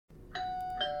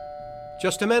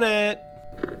Just a minute.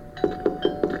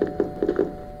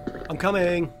 I'm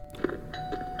coming.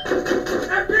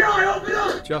 FBI, open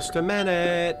up! Just a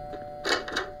minute.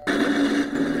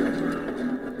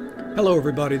 Hello,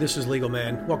 everybody. This is Legal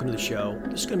Man. Welcome to the show.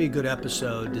 This is going to be a good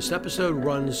episode. This episode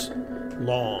runs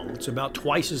long. It's about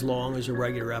twice as long as a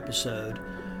regular episode.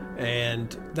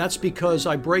 And that's because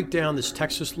I break down this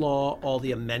Texas law, all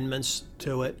the amendments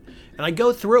to it, and I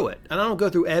go through it. And I don't go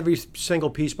through every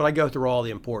single piece, but I go through all the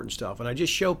important stuff. And I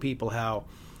just show people how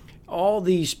all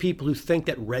these people who think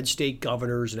that red state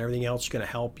governors and everything else is going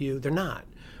to help you, they're not.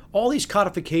 All these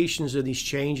codifications of these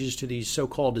changes to these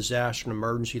so-called disaster and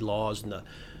emergency laws and the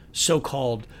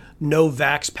so-called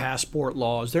no-vax passport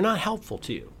laws, they're not helpful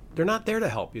to you. They're not there to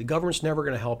help you. The government's never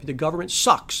going to help you. The government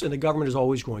sucks, and the government is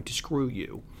always going to screw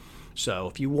you. So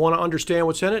if you want to understand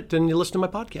what's in it, then you listen to my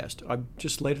podcast. I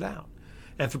just laid it out.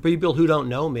 And for people who don't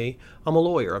know me, I'm a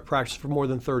lawyer. I've practiced for more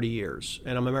than 30 years,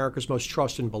 and I'm America's most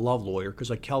trusted and beloved lawyer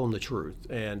because I tell them the truth.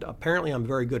 And apparently I'm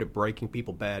very good at breaking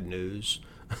people bad news.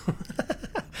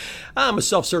 I'm a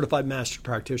self-certified master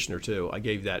practitioner, too. I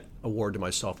gave that award to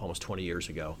myself almost 20 years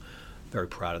ago. Very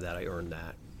proud of that. I earned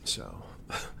that. So,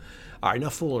 all right,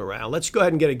 enough fooling around. Let's go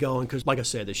ahead and get it going because, like I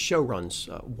said, this show runs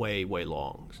way, way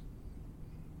long.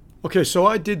 Okay, so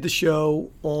I did the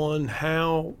show on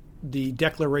how the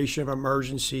declaration of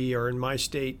emergency, or in my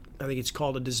state, I think it's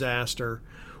called a disaster,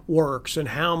 works, and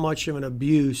how much of an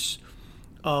abuse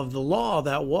of the law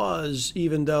that was,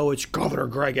 even though it's Governor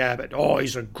Greg Abbott. Oh,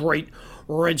 he's a great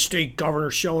red state governor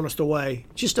showing us the way.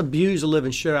 Just abused the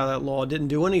living shit out of that law. Didn't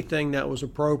do anything that was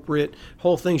appropriate.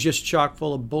 Whole thing's just chock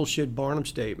full of bullshit Barnum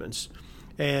statements.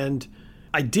 And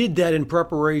I did that in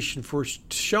preparation for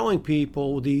showing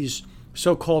people these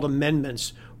so-called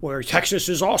amendments where Texas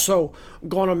is also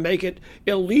going to make it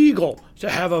illegal to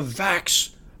have a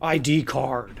vax ID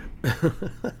card.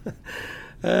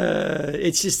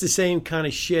 It's just the same kind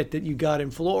of shit that you got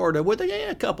in Florida with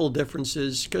a couple of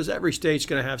differences because every state's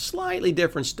going to have slightly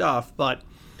different stuff, but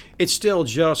it's still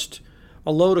just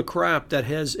a load of crap that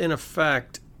has, in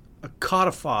effect,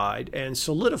 codified and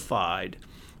solidified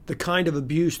the kind of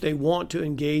abuse they want to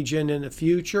engage in the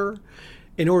future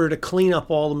in order to clean up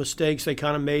all the mistakes they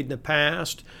kind of made in the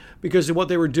past, because what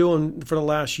they were doing for the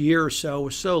last year or so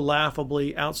was so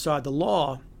laughably outside the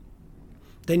law.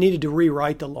 They needed to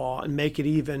rewrite the law and make it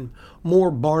even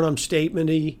more Barnum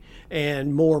statement-y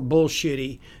and more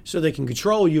bullshitty so they can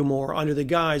control you more under the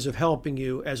guise of helping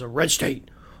you as a red state.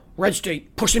 Red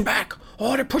state pushing back.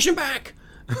 Oh, they're pushing back.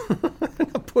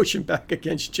 Not pushing back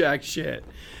against jack shit.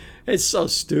 It's so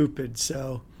stupid.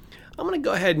 So I'm going to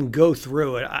go ahead and go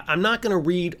through it. I'm not going to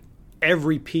read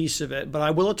every piece of it, but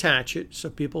I will attach it so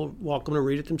people are welcome to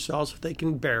read it themselves if they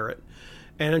can bear it.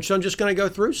 And so I'm just going to go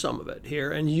through some of it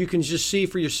here, and you can just see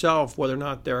for yourself whether or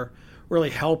not they're really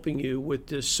helping you with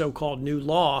this so-called new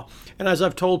law. And as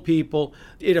I've told people,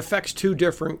 it affects two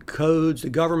different codes, the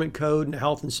government code and the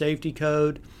health and safety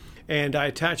code. And I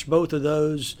attach both of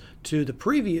those to the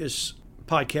previous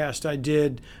podcast I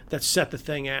did that set the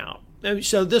thing out. And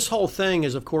so this whole thing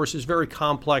is, of course, this very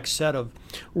complex set of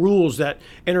rules that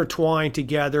intertwine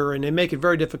together, and they make it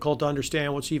very difficult to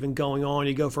understand what's even going on.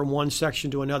 You go from one section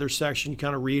to another section, you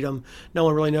kind of read them. No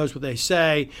one really knows what they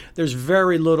say. There's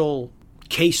very little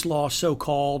case law,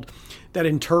 so-called, that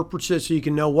interprets it so you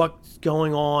can know what's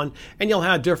going on. And you'll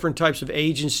have different types of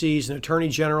agencies and attorney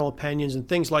general opinions and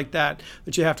things like that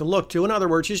that you have to look to. In other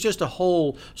words, it's just a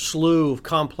whole slew of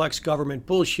complex government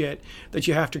bullshit that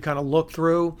you have to kind of look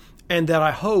through. And that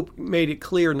I hope made it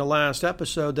clear in the last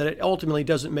episode that it ultimately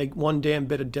doesn't make one damn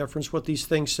bit of difference what these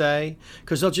things say,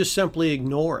 because they'll just simply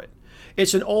ignore it.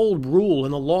 It's an old rule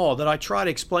in the law that I try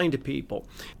to explain to people.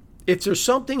 If there's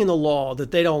something in the law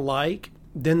that they don't like,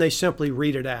 then they simply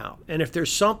read it out. And if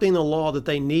there's something in the law that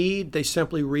they need, they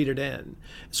simply read it in.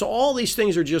 So all these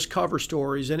things are just cover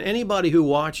stories. And anybody who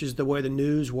watches the way the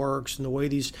news works and the way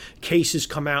these cases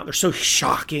come out, they're so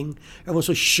shocking. Everyone's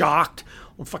so shocked.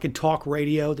 On fucking talk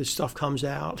radio, this stuff comes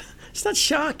out. It's not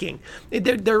shocking.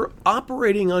 They're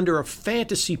operating under a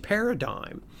fantasy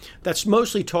paradigm that's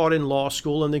mostly taught in law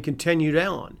school and then continued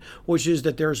on, which is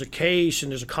that there's a case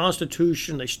and there's a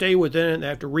constitution, they stay within it, and they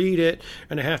have to read it,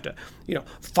 and they have to,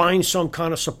 find some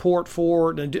kind of support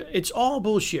for it. And it's all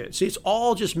bullshit. See, it's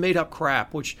all just made up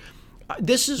crap, which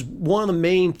this is one of the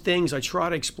main things I try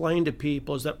to explain to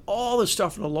people is that all the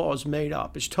stuff in the law is made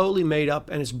up. It's totally made up,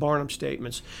 and it's Barnum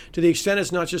statements. To the extent it's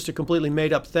not just a completely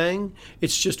made up thing,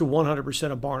 it's just a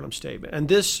 100% a Barnum statement. And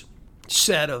this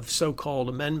set of so-called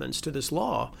amendments to this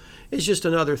law is just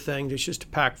another thing that's just a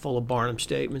pack full of Barnum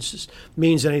statements. It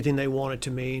means anything they want it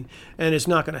to mean, and it's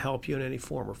not going to help you in any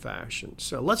form or fashion.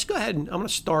 So let's go ahead and I'm going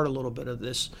to start a little bit of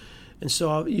this And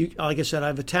so, like I said,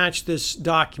 I've attached this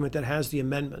document that has the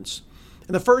amendments.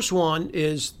 And the first one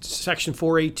is Section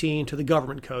 418 to the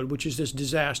Government Code, which is this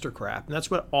disaster crap. And that's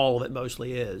what all of it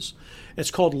mostly is.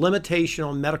 It's called Limitation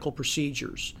on Medical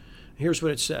Procedures. Here's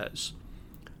what it says.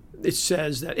 It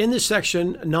says that in this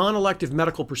section, non-elective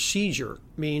medical procedure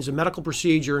means a medical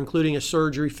procedure including a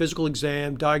surgery, physical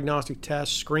exam, diagnostic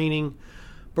test, screening,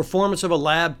 performance of a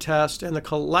lab test, and the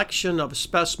collection of a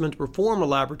specimen to perform a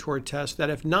laboratory test that,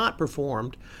 if not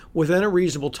performed within a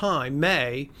reasonable time,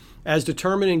 may, as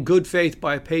determined in good faith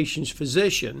by a patient's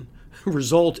physician,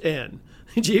 result in.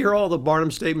 Did you hear all the Barnum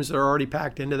statements that are already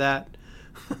packed into that?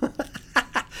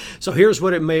 So here's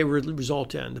what it may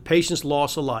result in. The patient's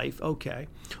loss of life, okay.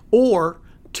 Or,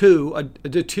 2, a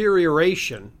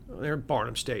deterioration, their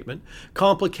Barnum statement,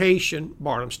 complication,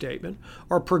 Barnum statement,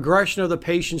 or progression of the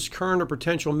patient's current or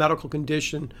potential medical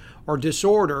condition or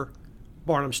disorder,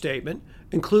 Barnum statement,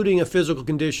 including a physical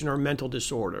condition or mental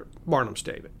disorder, Barnum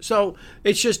statement. So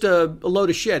it's just a load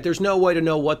of shit. There's no way to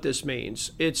know what this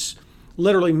means. It's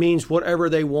literally means whatever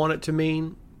they want it to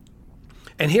mean.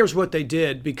 And here's what they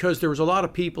did, because there was a lot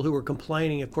of people who were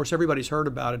complaining. Of course, everybody's heard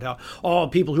about it, how, oh,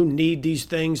 people who need these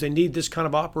things, they need this kind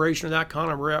of operation or that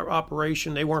kind of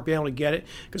operation, they weren't being able to get it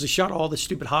because they shut all the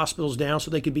stupid hospitals down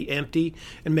so they could be empty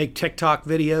and make TikTok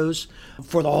videos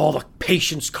for all the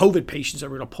patients, COVID patients that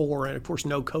were going to pour in. Of course,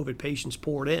 no COVID patients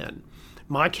poured in.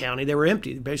 My county, they were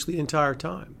empty basically the entire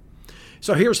time.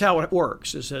 So here's how it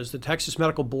works. It says the Texas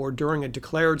Medical Board, during a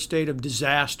declared state of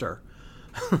disaster,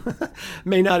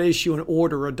 may not issue an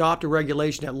order or adopt a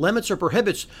regulation that limits or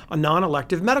prohibits a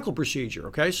non-elective medical procedure.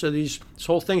 Okay, so this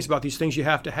whole thing's about these things you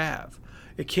have to have.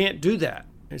 It can't do that.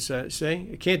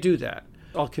 It can't do that.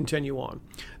 I'll continue on.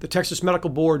 The Texas Medical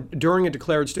Board, during a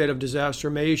declared state of disaster,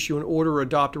 may issue an order or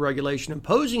adopt a regulation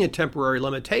imposing a temporary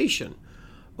limitation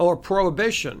or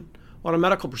prohibition on a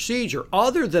medical procedure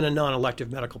other than a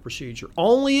non-elective medical procedure,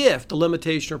 only if the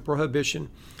limitation or prohibition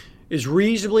is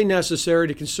reasonably necessary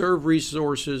to conserve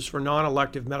resources for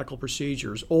non-elective medical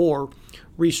procedures or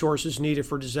resources needed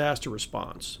for disaster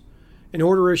response. An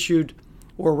order issued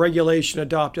or regulation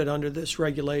adopted under this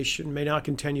regulation may not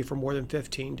continue for more than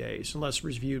 15 days unless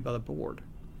reviewed by the board.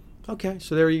 Okay,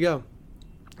 so there you go.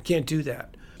 Can't do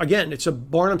that. Again, it's a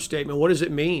Barnum statement. What does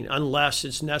it mean? Unless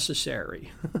it's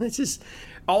necessary. It's just,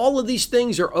 all of these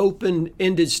things are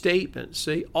open-ended statements.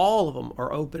 See, all of them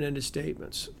are open-ended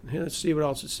statements. Here, let's see what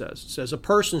else it says. It says a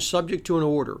person subject to an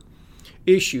order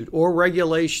issued or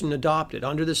regulation adopted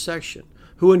under this section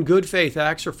who in good faith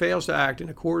acts or fails to act in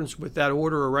accordance with that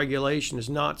order or regulation is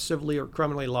not civilly or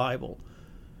criminally liable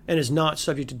and is not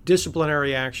subject to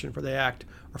disciplinary action for the act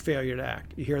or failure to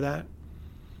act. You hear that?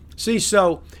 See,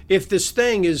 so if this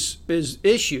thing is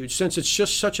issued, since it's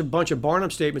just such a bunch of Barnum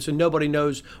statements and nobody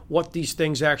knows what these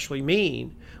things actually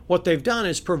mean, what they've done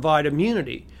is provide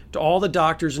immunity to all the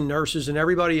doctors and nurses and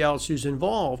everybody else who's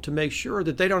involved to make sure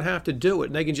that they don't have to do it.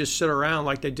 And they can just sit around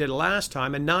like they did last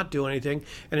time and not do anything,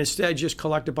 and instead just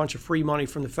collect a bunch of free money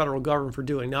from the federal government for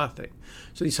doing nothing.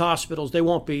 So these hospitals, they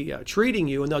won't be treating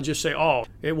you, and they'll just say, oh,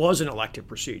 it was an elective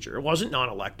procedure. It wasn't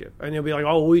non-elective. And they'll be like,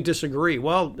 oh, we disagree.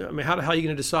 Well, I mean, how the hell are you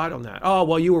going to decide on that? Oh,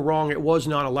 well, you were wrong. It was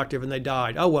non-elective, and they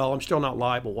died. Oh, well, I'm still not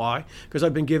liable. Why? Because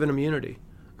I've been given immunity.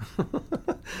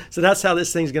 So that's how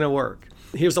this thing's going to work.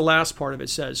 Here's the last part of it. It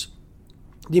says,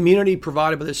 the immunity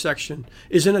provided by this section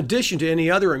is in addition to any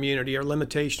other immunity or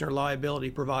limitation or liability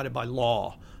provided by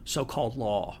law, so-called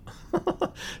law.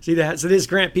 See that? So this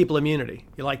grant people immunity.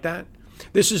 You like that?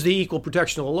 This is the equal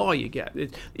protection of the law you get.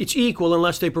 It's equal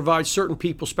unless they provide certain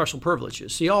people special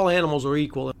privileges. See, all animals are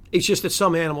equal. It's just that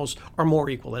some animals are more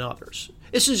equal than others.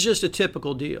 This is just a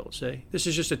typical deal, see? This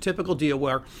is just a typical deal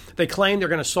where they claim they're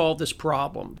going to solve this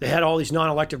problem. They had all these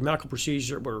non-elective medical procedures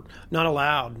that were not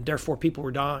allowed, and therefore people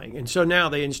were dying. And so now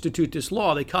they institute this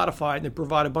law, they codify it, and they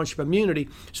provide a bunch of immunity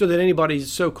so that anybody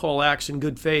so-called acts in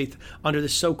good faith under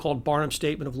this so-called Barnum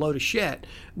statement of load of shit,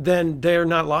 then they're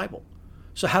not liable.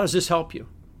 So how does this help you?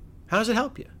 How does it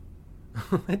help you?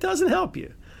 It doesn't help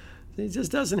you. It just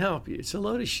doesn't help you. It's a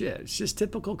load of shit. It's just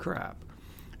typical crap.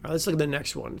 All right, let's look at the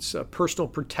next one. It's personal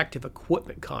protective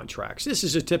equipment contracts. This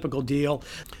is a typical deal.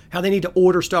 How they need to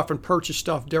order stuff and purchase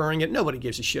stuff during it. Nobody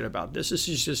gives a shit about this. This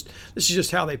is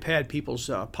just how they pad people's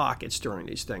pockets during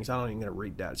these things. I'm not even going to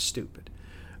read that. It's stupid.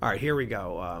 All right, here we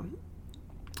go.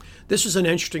 This is an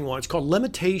interesting one. It's called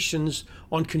Limitations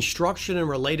on Construction and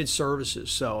Related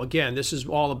Services. So again, this is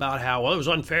all about how, well, it was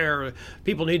unfair.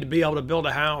 People need to be able to build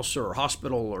a house or a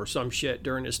hospital or some shit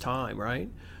during this time, right?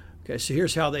 Okay, so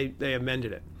here's how they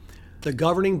amended it. The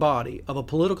governing body of a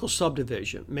political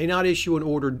subdivision may not issue an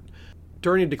order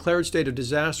during a declared state of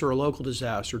disaster or local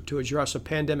disaster to address a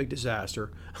pandemic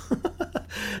disaster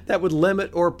that would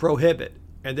limit or prohibit.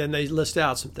 And then they list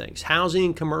out some things. Housing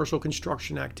and commercial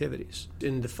construction activities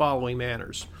in the following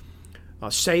manners.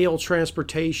 Sale,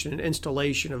 transportation, and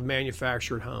installation of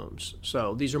manufactured homes.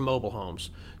 So these are mobile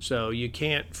homes. So you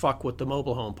can't fuck with the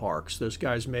mobile home parks. Those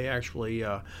guys may actually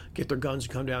get their guns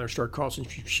and come down and start causing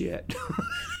shit.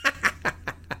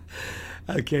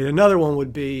 Okay, another one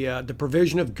would be the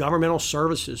provision of governmental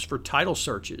services for title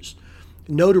searches,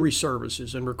 notary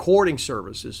services, and recording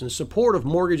services, and support of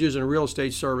mortgages and real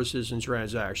estate services and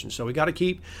transactions. So we got to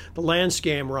keep the land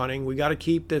scam running. We got to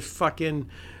keep the fucking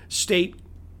state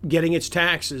getting its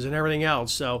taxes and everything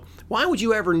else. So why would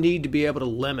you ever need to be able to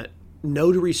limit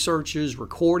notary searches,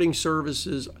 recording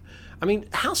services? I mean,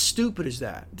 how stupid is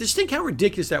that? Just think how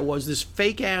ridiculous that was, this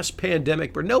fake-ass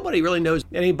pandemic where nobody really knows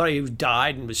anybody who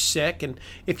died and was sick. And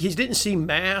if you didn't see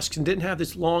masks and didn't have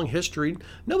this long history,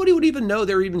 nobody would even know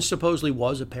there even supposedly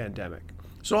was a pandemic.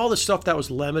 So all the stuff that was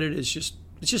limited is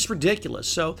just ridiculous.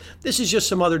 So this is just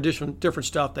some other different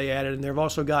stuff they added. And they've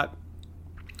also got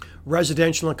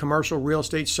residential and commercial real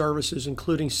estate services,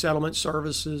 including settlement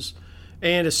services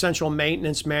and essential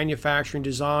maintenance, manufacturing,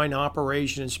 design,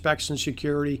 operation, inspection,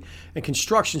 security, and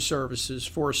construction services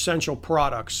for essential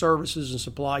products, services, and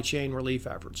supply chain relief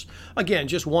efforts. Again,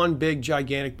 just one big,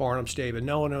 gigantic Barnum statement.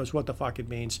 No one knows what the fuck it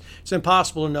means. It's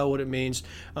impossible to know what it means.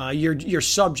 You're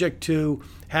subject to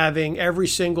having every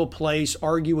single place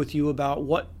argue with you about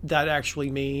what that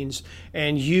actually means.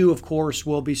 And you, of course,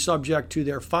 will be subject to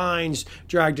their fines,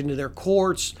 dragged into their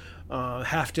courts,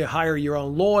 have to hire your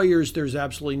own lawyers. There's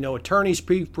absolutely no attorney's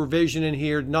provision in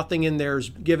here. Nothing in there is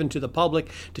given to the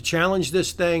public to challenge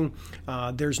this thing.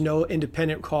 There's no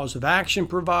independent cause of action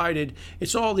provided.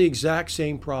 It's all the exact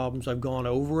same problems I've gone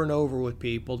over and over with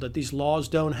people that these laws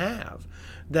don't have.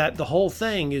 That the whole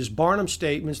thing is Barnum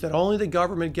statements that only the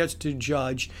government gets to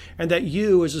judge, and that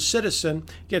you as a citizen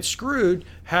get screwed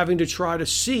having to try to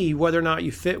see whether or not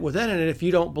you fit within it. And if you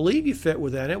don't believe you fit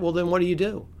within it, well, then what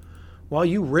do? Well,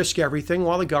 you risk everything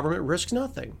while the government risks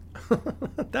nothing.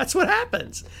 That's what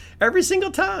happens every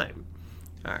single time.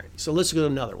 All right, so let's go to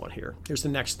another one here. Here's the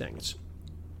next thing.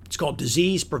 It's called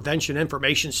Disease Prevention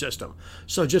Information System.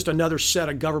 So just another set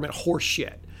of government horse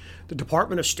shit. The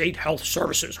Department of State Health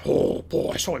Services. Oh,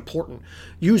 boy, so important.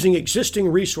 Using existing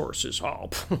resources. Oh,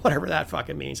 whatever that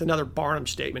fucking means. Another Barnum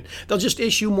statement. They'll just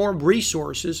issue more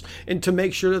resources and to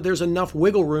make sure that there's enough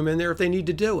wiggle room in there if they need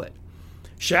to do it.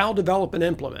 Shall develop and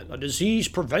implement a disease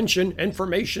prevention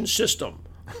information system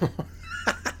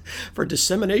for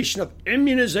dissemination of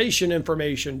immunization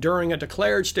information during a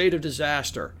declared state of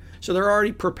disaster. So they're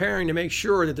already preparing to make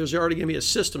sure that there's already going to be a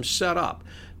system set up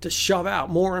to shove out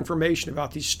more information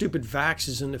about these stupid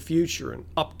vaccines in the future and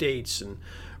updates. And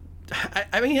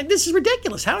I mean, this is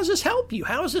ridiculous. How does this help you?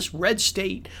 How is this red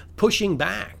state pushing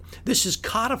back? This is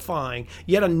codifying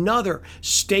yet another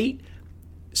state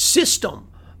system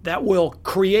that will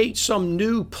create some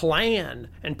new plan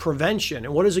and prevention.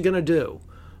 And what is it going to do?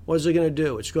 What is it going to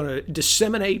do? It's going to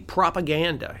disseminate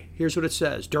propaganda. Here's what it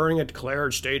says. During a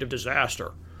declared state of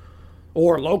disaster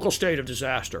or local state of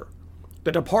disaster,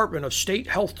 the Department of State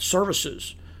Health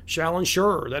Services shall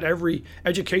ensure that every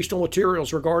educational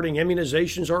materials regarding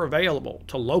immunizations are available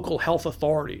to local health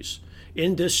authorities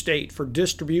in this state for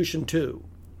distribution to.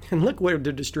 And look where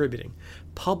they're distributing.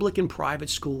 Public and private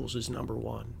schools is number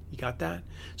one. You got that?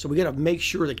 So we got to make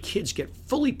sure that kids get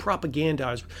fully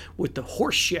propagandized with the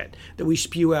horse shit that we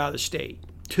spew out of the state.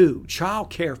 2, child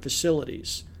care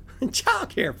facilities. Child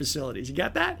care facilities. You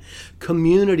got that?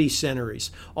 Community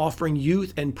centers offering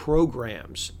youth and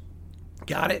programs.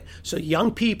 Got it? So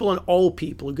young people and old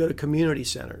people who go to community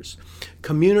centers.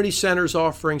 Community centers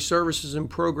offering services and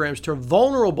programs to a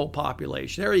vulnerable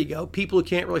population. There you go. People who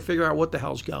can't really figure out what the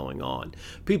hell's going on.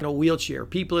 People in a wheelchair.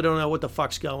 People who don't know what the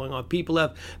fuck's going on. People who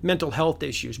have mental health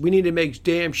issues. We need to make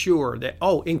damn sure that,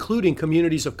 including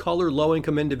communities of color,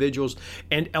 low-income individuals,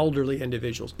 and elderly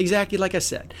individuals. Exactly like I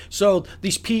said. So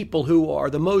these people who are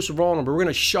the most vulnerable, we're going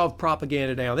to shove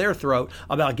propaganda down their throat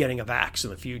about getting a vax in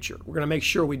the future. We're going to make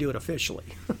sure we do it officially.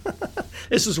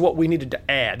 This is what we needed to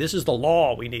add. This is the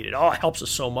law we needed. Oh, it helps us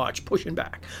so much. Pushing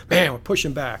back. Man, we're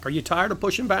pushing back. Are you tired of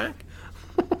pushing back?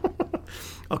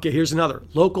 Okay, here's another.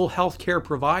 Local healthcare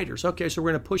providers. Okay, so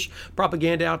we're going to push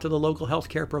propaganda out to the local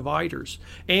healthcare providers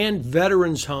and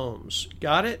veterans' homes.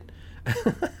 Got it?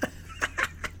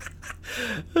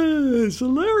 It's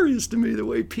hilarious to me the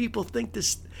way people think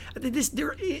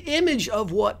their image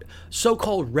of what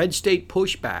so-called red state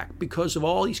pushback because of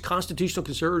all these constitutional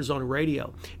conservatives on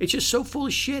radio. It's just so full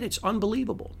of shit. It's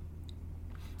unbelievable.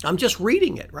 I'm just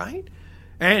reading it, right?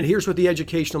 And here's what the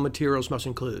educational materials must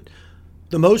include: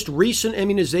 the most recent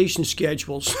immunization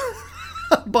schedules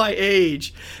by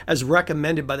age as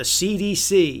recommended by the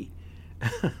CDC,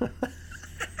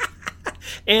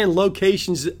 and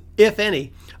locations, if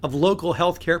any, of local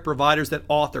healthcare providers that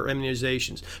author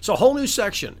immunizations. So a whole new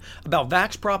section about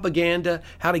vax propaganda,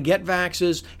 how to get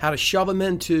vaxes, how to shove them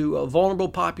into vulnerable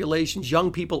populations,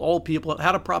 young people, old people,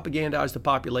 how to propagandize the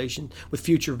population with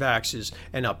future vaxes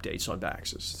and updates on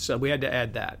vaxes. So we had to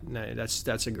add that.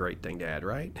 That's a great thing to add,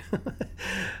 right?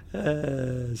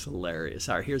 It's hilarious.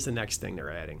 All right, here's the next thing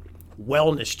they're adding: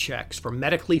 wellness checks for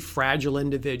medically fragile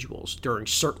individuals during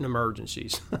certain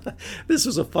emergencies. This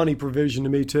is a funny provision to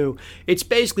me, too. It's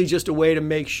basically just a way to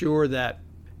make sure that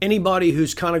anybody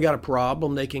who's kind of got a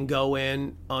problem, they can go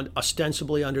in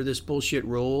ostensibly under this bullshit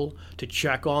rule to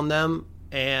check on them.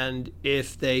 And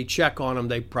if they check on them,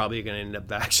 they probably are going to end up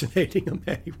vaccinating them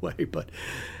anyway. But,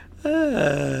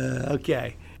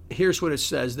 okay. Here's what it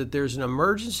says: that there's an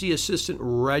emergency assistant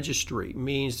registry,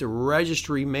 means the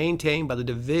registry maintained by the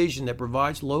division that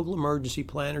provides local emergency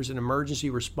planners and emergency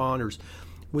responders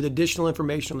with additional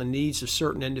information on the needs of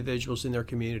certain individuals in their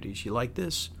communities. You like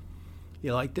this?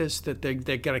 You like this? That they're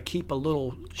going to keep a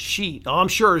little sheet. I'm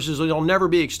sure it'll never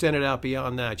be extended out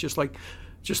beyond that. Just like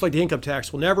the income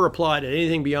tax will never apply to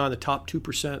anything beyond the top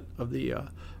 2% of the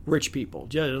rich people.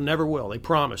 It never will. They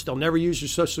promise. They'll never use your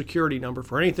social security number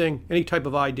for anything, any type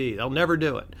of ID. They'll never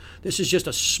do it. This is just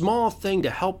a small thing to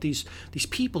help these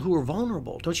people who are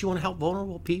vulnerable. Don't you want to help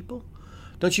vulnerable people?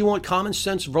 Don't you want common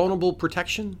sense vulnerable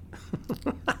protection?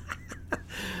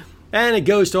 And it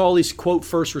goes to all these, quote,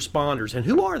 first responders. And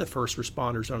who are the first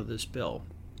responders under this bill?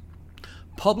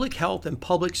 Public health and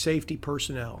public safety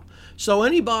personnel. So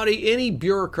any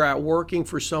bureaucrat working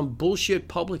for some bullshit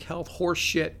public health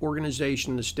horseshit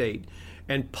organization in the state,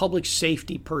 and public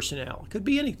safety personnel. It could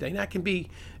be anything. That can be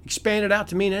expanded out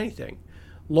to mean anything.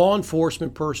 Law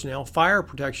enforcement personnel, fire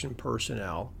protection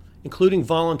personnel, including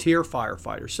volunteer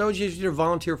firefighters. So you're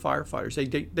volunteer firefighters.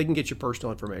 They can get your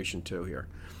personal information too here.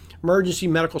 Emergency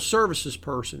medical services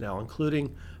personnel,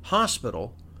 including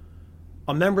hospital,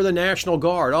 a member of the National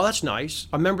Guard. Oh, that's nice.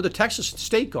 A member of the Texas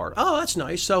State Guard. Oh, that's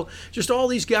nice. So just all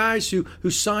these guys who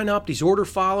sign up, these order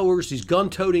followers, these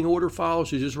gun-toting order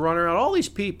followers who just run around, all these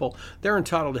people, they're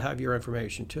entitled to have your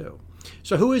information too.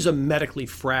 So who is a medically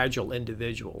fragile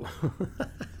individual?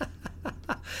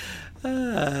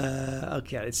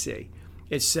 Okay, let's see.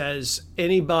 It says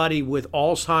anybody with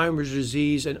Alzheimer's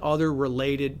disease and other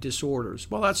related disorders.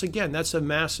 Well, that's a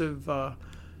massive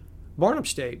Barnum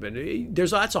statement.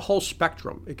 That's a whole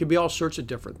spectrum. It could be all sorts of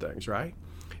different things, right?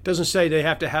 It doesn't say they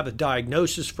have to have a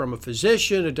diagnosis from a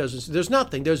physician. There's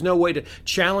nothing. There's no way to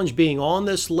challenge being on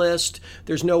this list.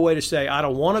 There's no way to say, I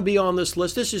don't want to be on this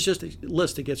list. This is just a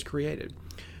list that gets created.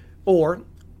 Or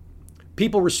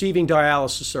people receiving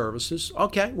dialysis services.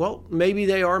 Okay, well, maybe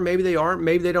they are, maybe they aren't.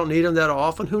 Maybe they don't need them that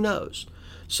often. Who knows?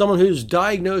 Someone who's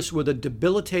diagnosed with a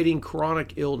debilitating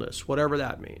chronic illness, whatever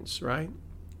that means, right?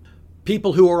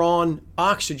 People who are on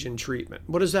oxygen treatment.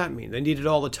 What does that mean? They need it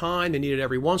all the time. They need it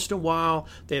every once in a while.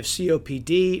 They have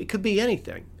COPD. It could be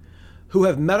anything. Who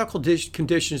have medical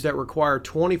conditions that require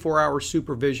 24-hour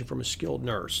supervision from a skilled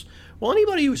nurse. Well,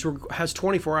 anybody who has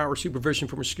 24-hour supervision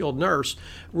from a skilled nurse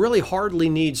really hardly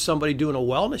needs somebody doing a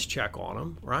wellness check on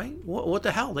them, right? What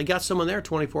the hell? They got someone there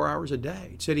 24 hours a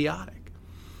day. It's idiotic.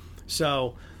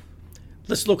 So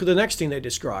let's look at the next thing they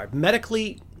describe.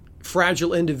 Medically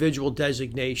fragile individual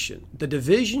designation. The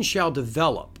division shall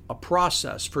develop a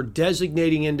process for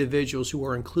designating individuals who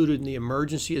are included in the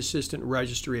emergency assistant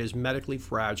registry as medically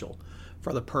fragile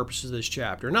for the purposes of this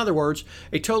chapter. In other words,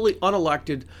 a totally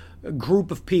unelected group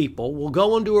of people will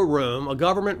go into a room, a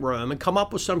government room, and come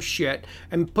up with some shit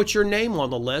and put your name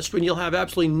on the list when you'll have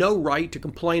absolutely no right to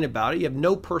complain about it. You have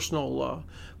no personal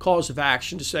cause of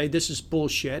action to say this is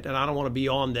bullshit and I don't want to be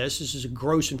on this. This is a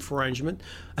gross infringement.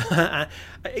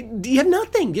 You have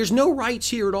nothing. There's no rights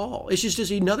here at all. It's just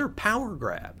another power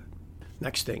grab.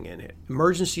 Next thing in it,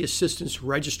 Emergency Assistance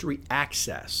Registry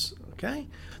access. Okay?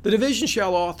 The division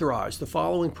shall authorize the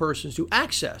following persons to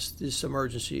access this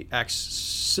emergency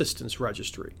assistance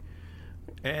registry.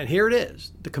 And here it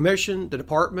is. The commission, the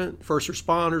department, first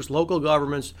responders, local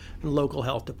governments, and local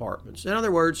health departments. In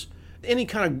other words, any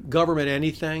kind of government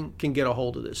anything can get a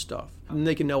hold of this stuff. And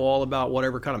they can know all about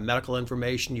whatever kind of medical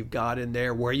information you've got in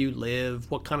there, where you live,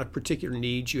 what kind of particular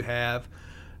needs you have.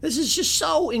 This is just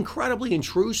so incredibly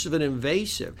intrusive and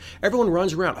invasive. Everyone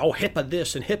runs around, oh, HIPAA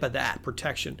this and HIPAA that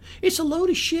protection. It's a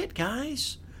load of shit,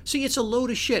 guys. See, it's a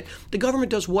load of shit. The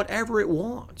government does whatever it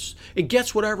wants. It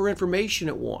gets whatever information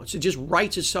it wants. It just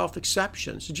writes itself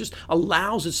exceptions. It just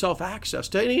allows itself access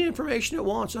to any information it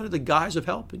wants under the guise of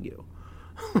helping you.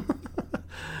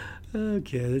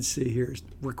 Okay, let's see here.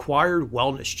 Required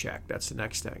wellness check. That's the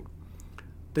next thing.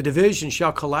 The division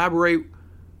shall collaborate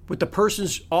with the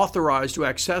persons authorized to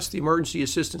access the emergency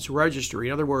assistance registry.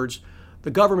 In other words,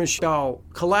 the government shall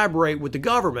collaborate with the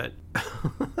government.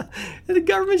 And the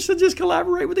government should just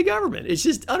collaborate with the government. It's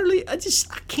just utterly, I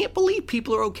can't believe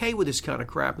people are okay with this kind of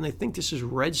crap and they think this is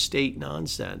red state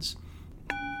nonsense.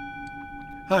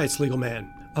 Hi, it's Legal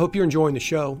Man. I hope you're enjoying the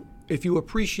show. If you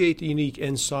appreciate the unique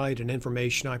insight and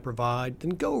information I provide,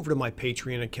 then go over to my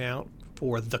Patreon account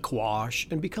for The Quash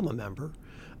and become a member.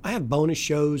 I have bonus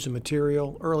shows and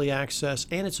material, early access,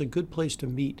 and it's a good place to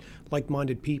meet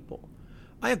like-minded people.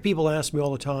 I have people ask me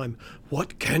all the time,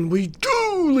 what can we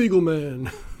do, Legal Man?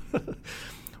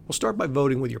 Well, start by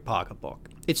voting with your pocketbook.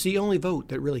 It's the only vote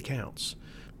that really counts.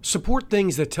 Support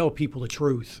things that tell people the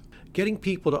truth. Getting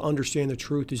people to understand the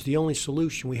truth is the only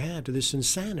solution we have to this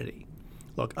insanity.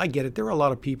 Look, I get it. There are a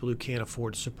lot of people who can't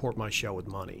afford to support my show with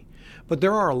money. But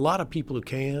there are a lot of people who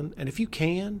can. And if you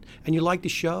can, and you like the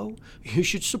show, you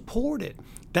should support it.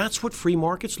 That's what free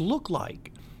markets look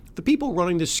like. The people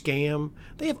running this scam,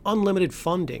 they have unlimited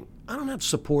funding. I don't have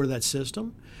support of that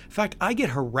system. In fact, I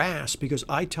get harassed because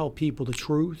I tell people the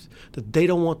truth that they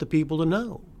don't want the people to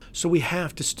know. So we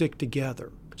have to stick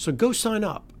together. So go sign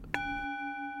up.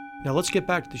 Now let's get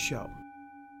back to the show.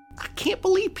 I can't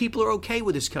believe people are okay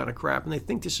with this kind of crap and they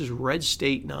think this is red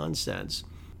state nonsense.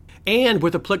 And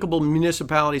with applicable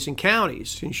municipalities and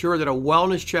counties to ensure that a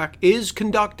wellness check is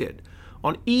conducted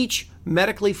on each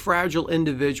medically fragile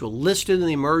individual listed in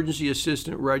the emergency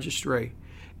assistant registry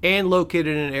and located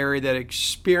in an area that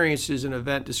experiences an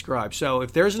event described. So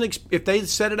if they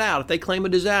set it out, if they claim a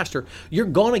disaster, you're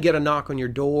going to get a knock on your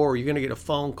door, or you're going to get a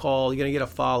phone call, you're going to get a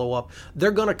follow-up.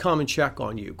 They're going to come and check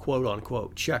on you, quote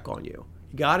unquote, check on you.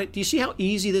 You got it? Do you see how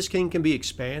easy this thing can be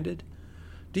expanded?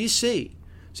 Do you see?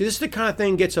 See, this is the kind of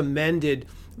thing gets amended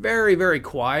very, very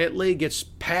quietly, gets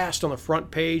passed on the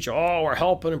front page. Oh, we're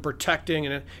helping and protecting.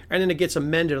 And then it gets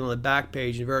amended on the back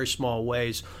page in very small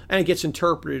ways. And it gets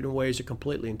interpreted in ways that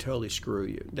completely and totally screw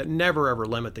you, that never, ever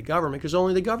limit the government, because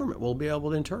only the government will be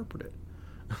able to interpret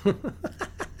it.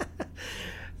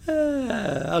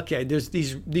 Okay, there's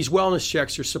these wellness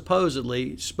checks are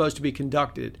supposedly supposed to be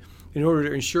conducted in order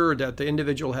to ensure that the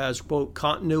individual has, quote,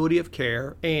 continuity of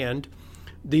care and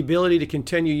the ability to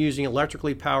continue using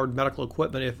electrically powered medical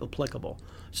equipment if applicable.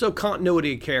 So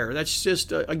continuity of care, that's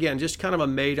just, again, just kind of a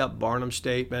made-up Barnum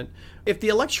statement. If the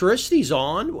electricity's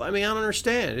on, I mean, I don't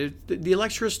understand. If the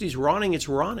electricity's running, it's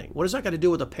running. What does that got to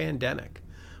do with a pandemic?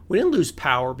 We didn't lose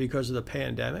power because of the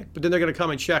pandemic, but then they're going to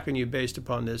come and check on you based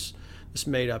upon this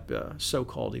made-up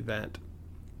so-called event.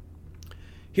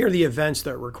 Here are the events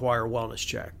that require a wellness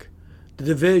check. The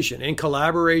division, in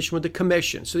collaboration with the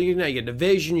commission, so you get a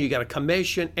division, you got a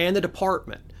commission, and the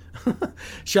department,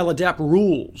 shall adapt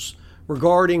rules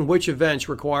regarding which events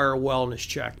require a wellness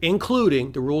check,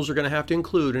 including, the rules are going to have to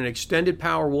include an extended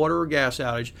power, water, or gas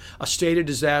outage, a state of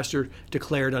disaster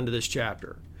declared under this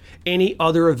chapter. Any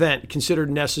other event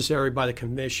considered necessary by the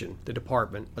commission, the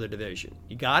department, or the division.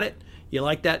 You got it? You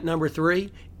like that number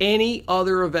 3? Any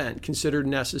other event considered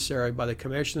necessary by the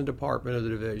commission, the department, or the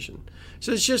division.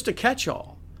 So it's just a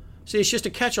catch-all. See, it's just a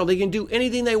catch-all. They can do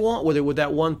anything they want with it with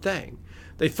that one thing.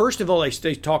 First of all,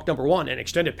 they talk number 1, an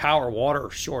extended power water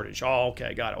shortage. Oh,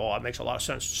 okay, got it. Oh, that makes a lot of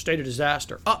sense. State of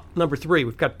disaster. Number 3,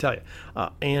 we've got to tell you.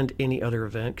 And any other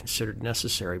event considered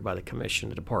necessary by the commission,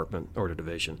 the department, or the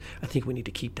division. I think we need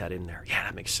to keep that in there. Yeah,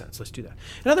 that makes sense. Let's do that.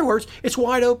 In other words, it's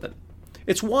wide open.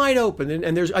 It's wide open,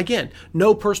 and there's, again,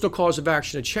 no personal cause of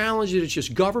action to challenge it. It's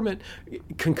just government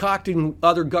concocting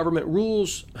other government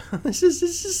rules. This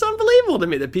is unbelievable to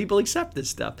me that people accept this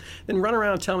stuff. Then run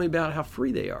around and tell me about how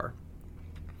free they are.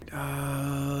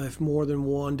 If more than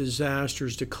one disaster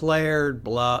is declared,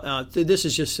 blah. This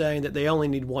is just saying that they only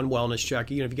need one wellness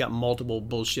check, even if you got multiple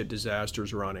bullshit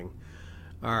disasters running.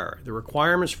 All right, the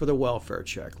requirements for the welfare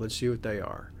check. Let's see what they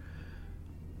are.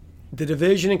 The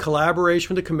division in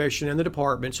collaboration with the commission and the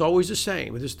department, it's always the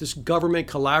same. This government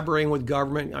collaborating with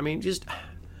government, I mean, just,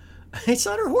 it's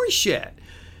utter horse shit.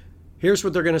 Here's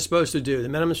what they're supposed to do. The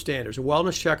minimum standards. A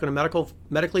wellness check on a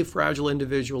medically fragile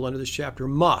individual under this chapter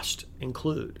must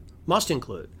include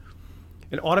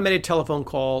an automated telephone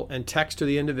call and text to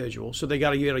the individual. So they got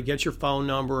to get your phone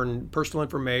number and personal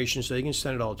information so they can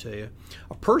send it all to you.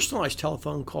 A personalized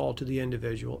telephone call to the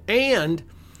individual. And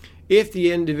if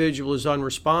the individual is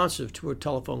unresponsive to a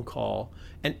telephone call,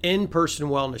 an in-person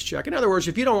wellness check. In other words,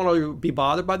 if you don't want to be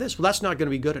bothered by this, well, that's not going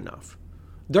to be good enough.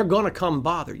 They're going to come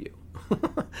bother you.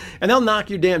 And they'll knock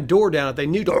your damn door down if they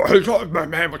need to. Hey,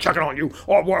 man, we're checking on you.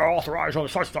 Oh, we're authorized on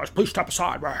such. Please step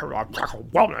aside.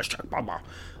 Wellness check.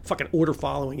 Fucking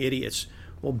order-following idiots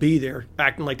will be there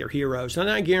acting like they're heroes. And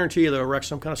I guarantee you they'll erect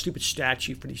some kind of stupid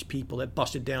statue for these people that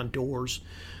busted down doors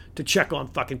to check on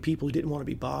fucking people who didn't want to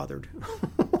be bothered.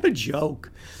 What a joke.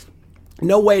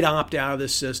 No way to opt out of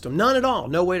this system. None at all.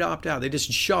 No way to opt out. They just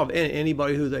shove in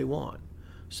anybody who they want.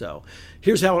 So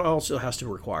here's how it also has to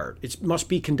be required. It must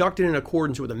be conducted in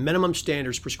accordance with the minimum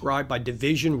standards prescribed by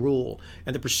division rule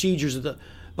and the procedures of the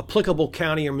applicable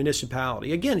county or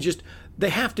municipality. Again, just they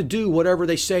have to do whatever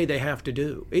they say they have to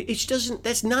do.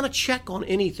 That's not a check on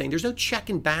anything. There's no check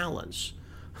and balance.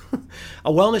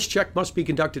 A wellness check must be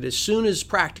conducted as soon as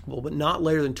practicable, but not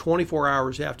later than 24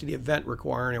 hours after the event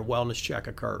requiring a wellness check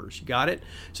occurs. You got it?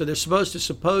 So they're supposed to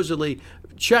supposedly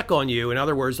check on you. In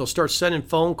other words, they'll start sending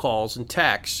phone calls and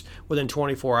texts within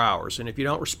 24 hours. And if you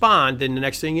don't respond, then the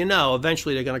next thing you know,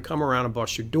 eventually they're going to come around and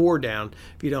bust your door down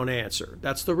if you don't answer.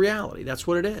 That's the reality. That's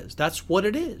what it is. That's what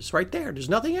it is right there. There's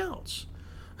nothing else.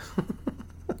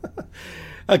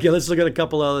 Okay, let's look at a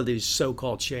couple other of these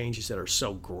so-called changes that are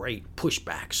so great, push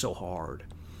back so hard.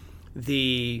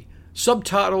 The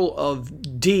subtitle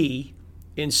of D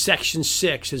in Section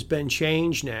 6 has been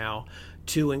changed now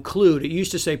to include, it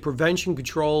used to say prevention,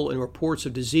 control, and reports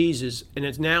of diseases, and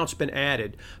it's been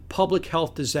added, public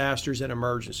health disasters and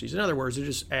emergencies. In other words, they're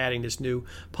just adding this new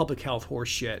public health horse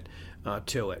shit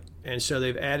to it. And so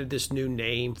they've added this new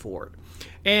name for it.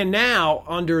 And now,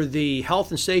 under the Health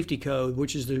and Safety Code,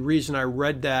 which is the reason I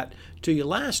read that to you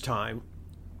last time,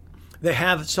 they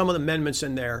have some of the amendments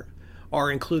in there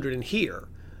are included in here.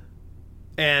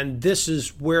 And this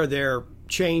is where they're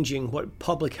changing what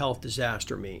public health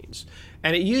disaster means.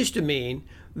 And it used to mean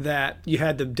that you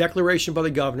had the declaration by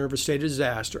the governor of a state of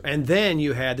disaster, and then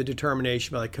you had the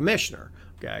determination by the commissioner.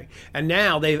 Okay, and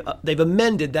now they've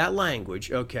amended that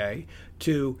language. Okay,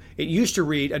 to it used to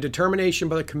read a determination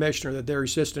by the commissioner that there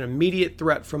exists an immediate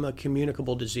threat from a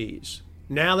communicable disease.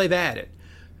 Now they've added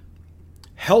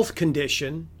health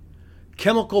condition,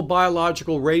 chemical,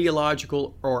 biological,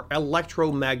 radiological, or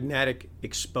electromagnetic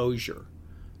exposure.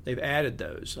 They've added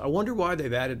those. I wonder why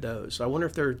they've added those. I wonder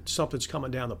if there's something's coming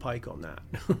down the pike on that.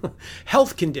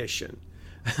 Health condition,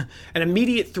 an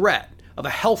immediate threat of a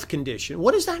health condition.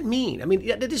 What does that mean? I mean,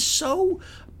 it is so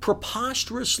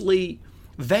preposterously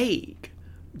vague.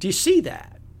 Do you see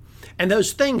that? And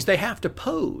those things they have to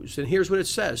pose. And here's what it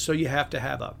says. So you have to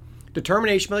have a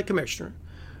determination by the commissioner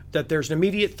that there's an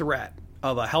immediate threat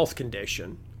of a health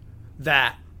condition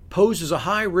that poses a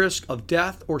high risk of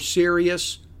death or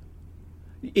serious.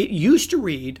 It used to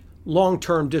read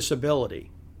long-term disability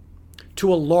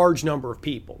to a large number of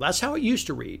people. That's how it used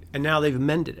to read, and now they've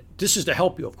amended it. This is to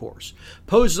help you, of course.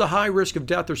 Poses a high risk of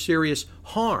death or serious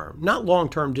harm, not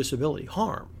long-term disability,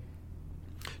 harm,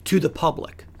 to the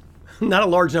public. Not a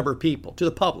large number of people, to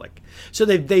the public. So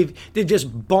they've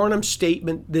just Barnum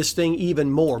statement this thing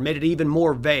even more, made it even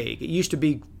more vague. It used to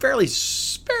be fairly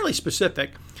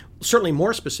specific, certainly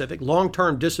more specific,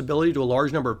 long-term disability to a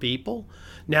large number of people.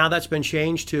 Now that's been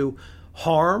changed to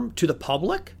harm to the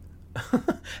public.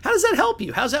 How does that help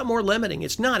you? How's that more limiting?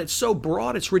 It's not. It's so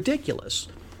broad, it's ridiculous.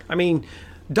 I mean,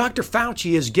 Dr.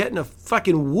 Fauci is getting a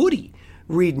fucking Woody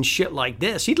reading shit like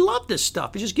this. He'd love this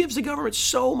stuff. It just gives the government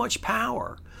so much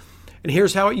power. And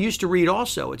here's how it used to read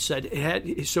also. It said it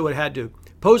had to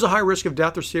pose a high risk of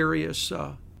death or serious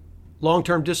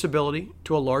long-term disability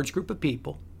to a large group of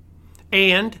people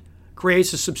and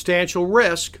creates a substantial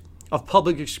risk of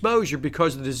public exposure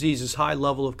because of the disease's high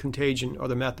level of contagion or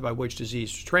the method by which disease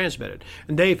is transmitted.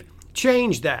 And they've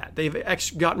changed that. They've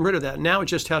gotten rid of that. Now it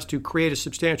just has to create a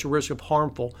substantial risk of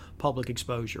harmful public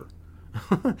exposure.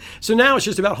 So now it's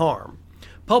just about harm.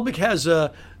 Public has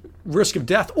a risk of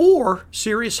death or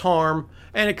serious harm,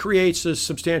 and it creates a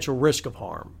substantial risk of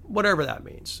harm, whatever that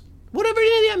means. Whatever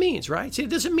that means, right? See, it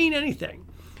doesn't mean anything.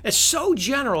 It's so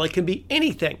general, it can be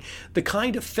anything. The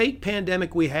kind of fake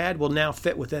pandemic we had will now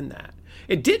fit within that.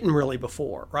 It didn't really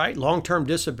before, right? Long-term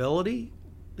disability,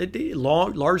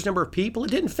 large number of people,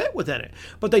 it didn't fit within it.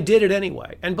 But they did it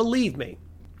anyway. And believe me,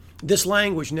 this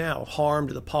language now, harm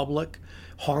to the public,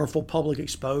 harmful public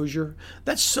exposure,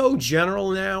 that's so general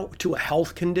now to a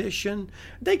health condition,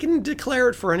 they can declare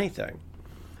it for anything.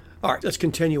 All right, let's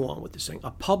continue on with this thing. A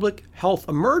public health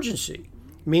emergency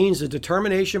means a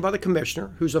determination by the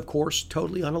commissioner, who's of course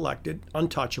totally unelected,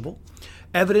 untouchable,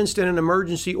 evidenced in an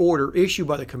emergency order issued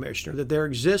by the commissioner that there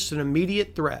exists an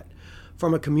immediate threat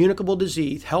from a communicable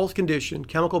disease, health condition,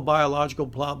 chemical, biological,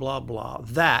 blah, blah, blah,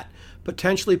 that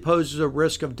potentially poses a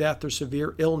risk of death or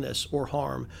severe illness or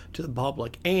harm to the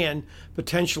public and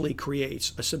potentially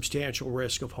creates a substantial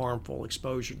risk of harmful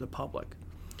exposure to the public.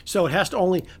 So it has to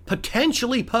only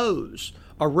potentially pose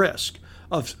a risk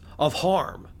of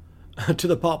harm to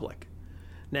the public.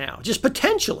 Now, just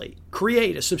potentially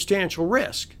create a substantial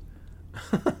risk.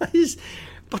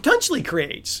 Potentially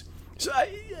creates. So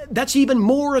that's even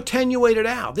more attenuated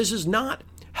out. This is not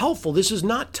helpful. This is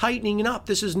not tightening it up.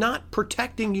 This is not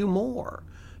protecting you more.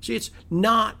 See, it's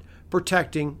not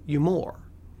protecting you more.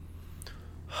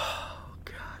 Oh,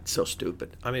 God, so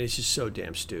stupid. I mean, it's just so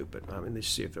damn stupid. I mean, let's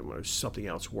see if there's something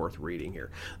else worth reading here.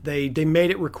 They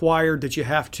made it required that you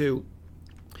have to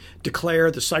declare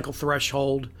the cycle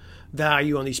threshold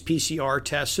value on these PCR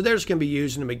tests. So they're just going to be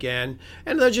using them again.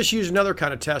 And they'll just use another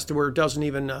kind of test where it doesn't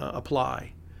even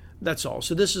apply. That's all.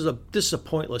 So this is a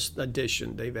pointless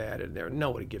addition they've added there.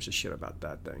 Nobody gives a shit about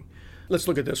that thing. Let's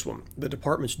look at this one, the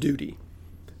department's duty.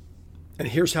 And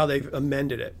here's how they've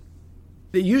amended it.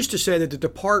 They used to say that the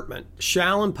department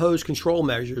shall impose control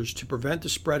measures to prevent the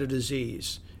spread of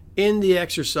disease in the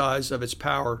exercise of its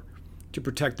power to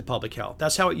protect the public health.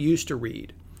 That's how it used to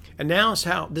read. And now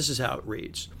this is how it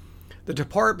reads. The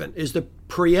department is the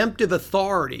preemptive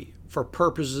authority for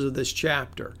purposes of this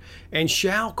chapter and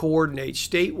shall coordinate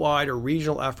statewide or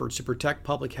regional efforts to protect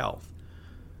public health.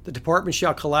 The department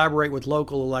shall collaborate with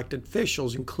local elected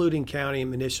officials, including county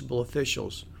and municipal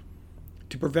officials,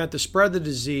 to prevent the spread of the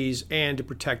disease and to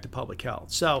protect the public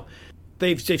health. So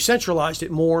they've centralized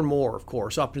it more and more, of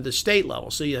course, up to the state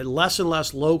level. So you had less and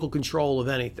less local control of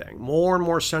anything, more and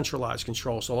more centralized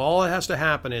control. So all that has to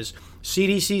happen is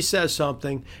CDC says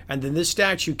something, and then this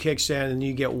statute kicks in, and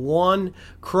you get one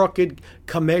crooked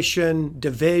commission,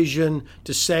 division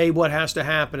to say what has to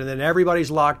happen, and then everybody's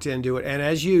locked into it. And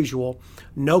as usual,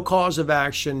 no cause of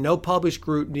action, no public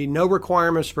scrutiny, no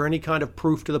requirements for any kind of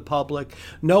proof to the public,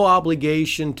 no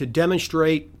obligation to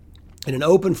demonstrate in an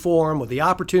open forum with the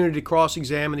opportunity to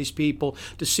cross-examine these people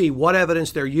to see what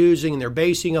evidence they're using and they're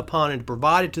basing upon and to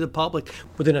provide it to the public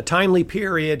within a timely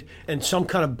period and some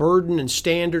kind of burden and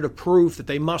standard of proof that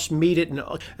they must meet it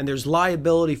and there's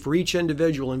liability for each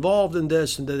individual involved in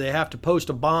this and that they have to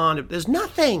post a bond. There's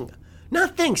nothing.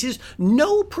 There's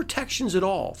no protections at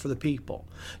all for the people.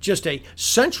 Just a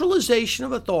centralization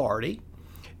of authority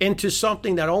into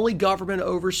something that only government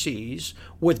oversees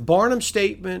with Barnum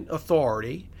Statement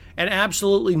authority and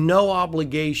absolutely no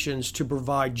obligations to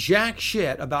provide jack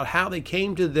shit about how they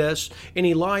came to this,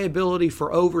 any liability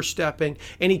for overstepping,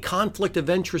 any conflict of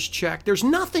interest check. There's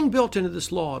nothing built into this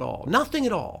law at all. Nothing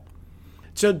at all.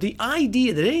 So the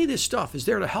idea that any of this stuff is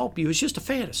there to help you is just a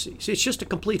fantasy. See, it's just a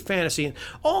complete fantasy. And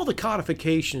all the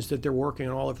codifications that they're working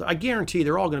on, all of them, I guarantee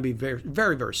they're all going to be very,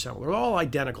 very, very similar. They're all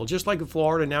identical, just like in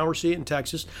Florida. Now we're seeing it in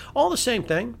Texas. All the same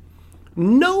thing.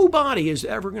 Nobody is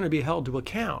ever going to be held to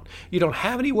account. You don't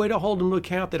have any way to hold them to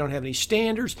account. They don't have any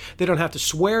standards. They don't have to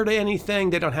swear to anything.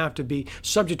 They don't have to be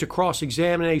subject to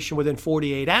cross-examination within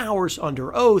 48 hours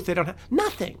under oath. They don't have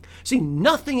nothing. See,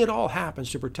 nothing at all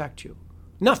happens to protect you.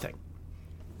 Nothing.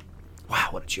 Wow,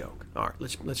 what a joke. All right,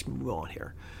 let's move on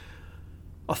here.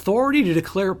 Authority to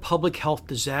declare public health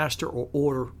disaster or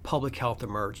order public health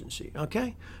emergency.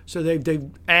 Okay? So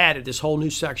they've added this whole new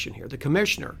section here. The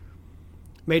commissioner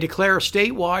may declare a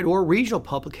statewide or regional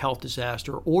public health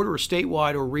disaster or order a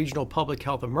statewide or regional public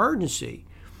health emergency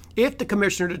if the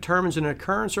commissioner determines an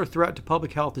occurrence or threat to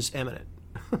public health is imminent.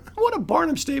 What a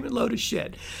Barnum Statement load of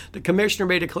shit. The commissioner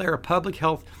may declare a public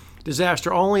health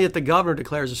disaster only if the governor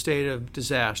declares a state of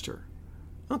disaster.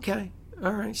 Okay,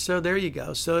 all right, so there you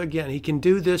go. So again, he can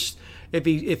do this if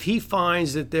he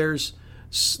finds that there's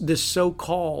this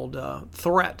so-called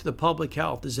threat to the public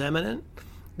health is imminent,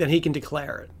 then he can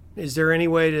declare it. Is there any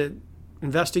way to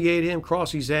investigate him,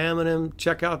 cross-examine him,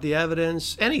 check out the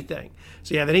evidence, anything?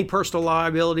 So you have any personal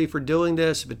liability for doing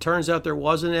this if it turns out there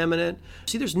wasn't imminent?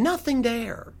 See, there's nothing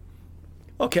there.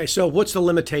 Okay, so what's the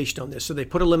limitation on this? So they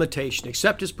put a limitation.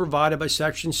 Except as provided by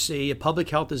Section C, a public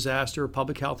health disaster or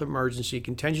public health emergency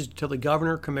continues until the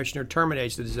governor or commissioner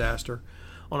terminates the disaster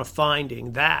on a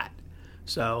finding that.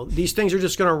 So these things are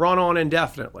just going to run on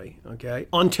indefinitely, okay,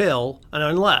 until and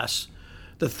unless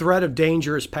the threat of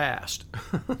danger is past.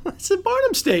 It's a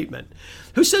Barnum Statement.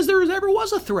 Who says there ever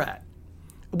was a threat?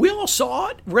 We all saw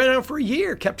it, ran out for a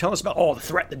year, kept telling us about, the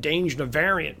threat, the danger, the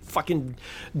variant, fucking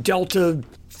Delta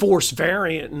Force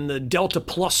variant and the Delta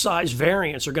plus size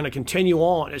variants are going to continue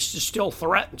on. It's just still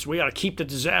threatened, so we got to keep the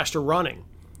disaster running.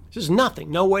 There's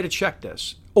nothing, no way to check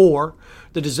this. Or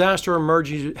the disaster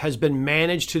emergency has been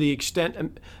managed to the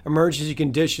extent emergency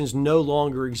conditions no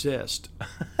longer exist.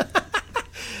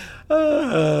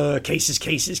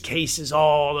 Cases.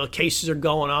 All the cases are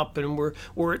going up, and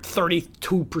we're at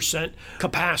 32%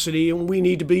 capacity, and we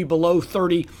need to be below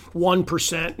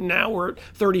 31%. And now we're at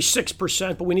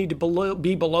 36%, but we need to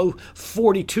be below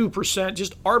 42%.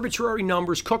 Just arbitrary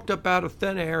numbers cooked up out of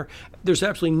thin air. There's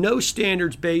absolutely no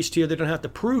standards based here. They don't have to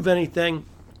prove anything.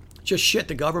 Just shit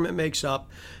the government makes up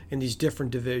in these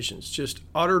different divisions. Just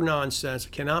utter nonsense. I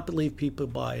cannot believe people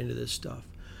buy into this stuff.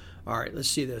 All right, let's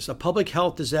see this. A public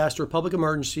health disaster, a public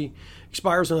emergency,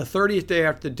 expires on the 30th day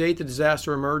after the date the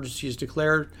disaster emergency is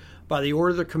declared by the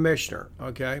order of the commissioner.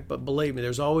 Okay, but believe me,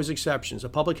 there's always exceptions. A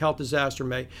public health disaster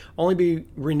may only be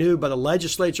renewed by the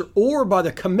legislature or by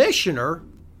the commissioner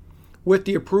with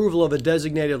the approval of a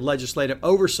designated legislative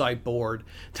oversight board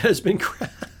that has been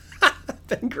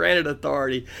granted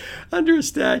authority under a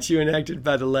statute enacted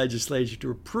by the legislature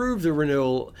to approve the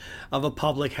renewal of a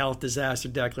public health disaster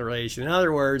declaration. In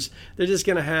other words, they're just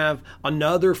going to have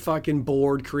another fucking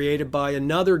board created by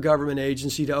another government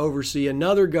agency to oversee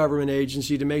another government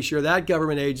agency to make sure that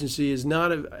government agency is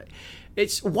not a...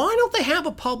 Why don't they have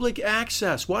a public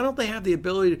access? Why don't they have the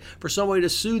ability for somebody to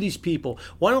sue these people?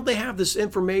 Why don't they have this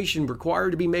information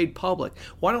required to be made public?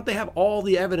 Why don't they have all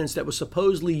the evidence that was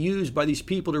supposedly used by these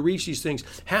people to reach these things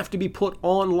have to be put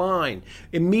online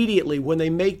immediately when they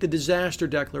make the disaster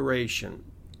declaration?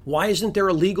 Why isn't there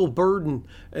a legal burden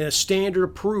and a standard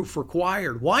of proof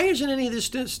required? Why isn't any of this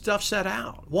stuff set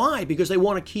out? Why? Because they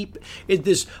want to keep it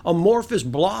this amorphous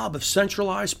blob of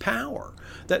centralized power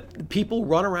that people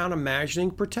run around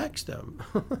imagining protects them.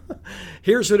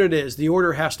 Here's what it is. The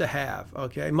order has to have,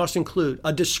 okay, it must include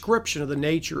a description of the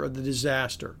nature of the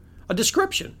disaster. A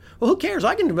description. Well, who cares?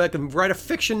 I can write a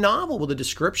fiction novel with a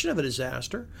description of a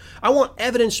disaster. I want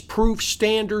evidence, proof,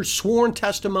 standards, sworn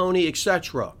testimony,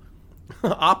 etc.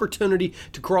 Opportunity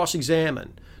to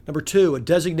cross-examine. Number 2, a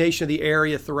designation of the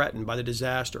area threatened by the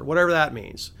disaster, whatever that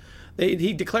means.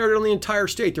 He declared it on the entire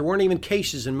state. There weren't even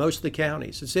cases in most of the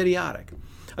counties. It's idiotic.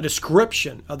 A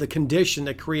description of the condition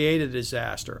that created a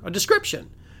disaster. A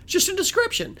description. It's just a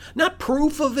description. Not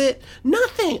proof of it.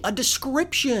 Nothing. A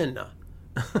description.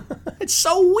 It's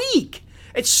so weak.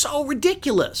 It's so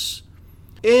ridiculous.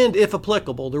 And, if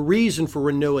applicable, the reason for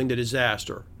renewing the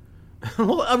disaster.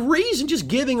 Well, a reason, just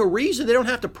giving a reason. They don't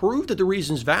have to prove that the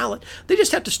reason's valid. They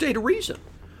just have to state a reason.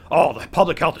 Oh, the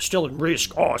public health is still in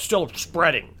risk. Oh, it's still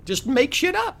spreading. Just make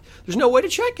shit up. There's no way to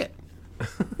check it.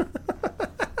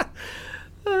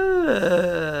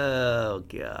 Oh,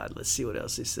 God. Let's see what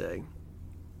else he's saying.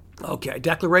 Okay,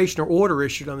 declaration or order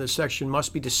issued on this section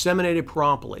must be disseminated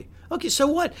promptly. Okay, so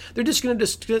what? They're just going to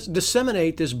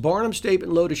disseminate this Barnum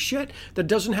statement load of shit that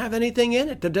doesn't have anything in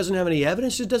it, that doesn't have any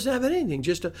evidence, it doesn't have anything,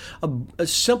 just a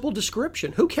simple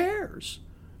description. Who cares?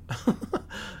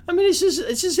 I mean, it's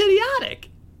just idiotic.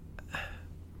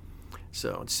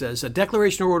 So it says, a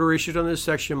declaration or order issued on this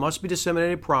section must be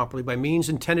disseminated promptly by means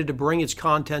intended to bring its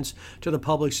contents to the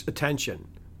public's attention.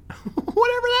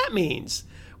 Whatever that means.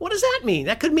 What does that mean?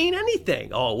 That could mean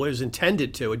anything. Oh, it was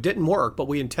intended to. It didn't work, but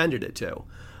we intended it to.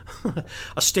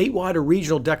 A statewide or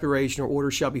regional declaration or order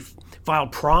shall be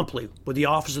filed promptly with the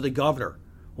office of the governor.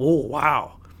 Oh,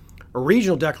 wow. A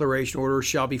regional declaration order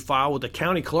shall be filed with the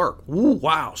county clerk. Ooh,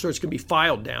 wow. So it's going to be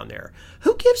filed down there.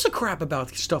 Who gives a crap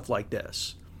about stuff like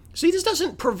this? See, this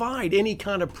doesn't provide any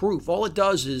kind of proof. All it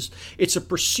does is it's a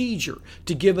procedure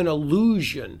to give an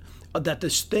illusion that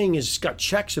this thing has got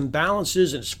checks and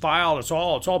balances and it's filed, it's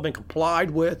all been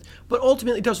complied with, but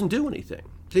ultimately it doesn't do anything.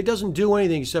 It doesn't do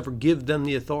anything except for give them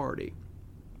the authority.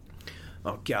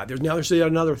 Oh, God, there's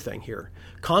another thing here.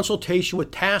 Consultation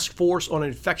with task force on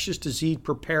infectious disease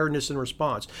preparedness and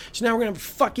response. So now we're going to have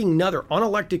fucking another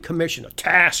unelected commission, a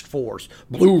task force,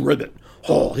 blue ribbon.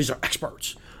 Oh, these are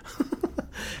experts.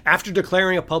 After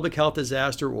declaring a public health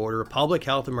disaster order, a public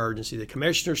health emergency, the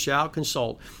commissioner shall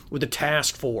consult with the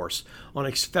task force on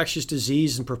infectious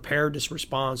disease and preparedness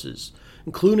responses,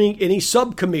 including any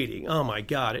subcommittee. Oh my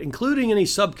God, including any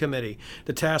subcommittee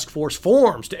the task force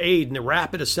forms to aid in the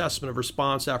rapid assessment of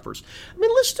response efforts. I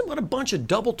mean, listen to what a bunch of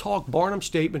double talk Barnum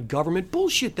statement government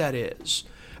bullshit that is.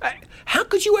 How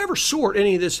could you ever sort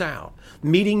any of this out?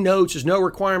 Meeting notes, there's no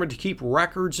requirement to keep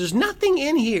records. There's nothing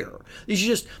in here. These are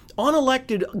just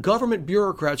unelected government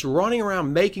bureaucrats running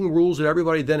around making rules that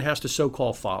everybody then has to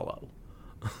so-called follow.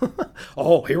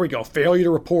 Oh, here we go. Failure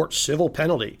to report, civil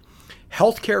penalty.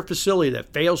 Healthcare facility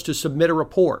that fails to submit a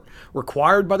report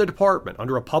required by the department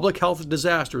under a public health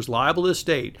disaster is liable to the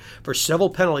state for civil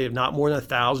penalty of not more than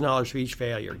 $1,000 for each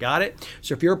failure. Got it?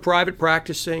 So if you're a private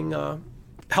practicing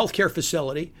healthcare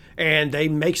facility and they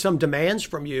make some demands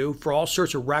from you for all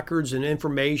sorts of records and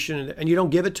information and you don't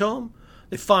give it to them,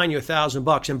 They fine you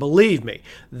 $1,000, and believe me,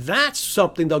 that's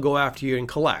something they'll go after you and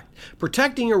collect.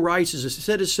 Protecting your rights as a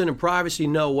citizen and privacy,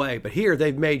 no way. But here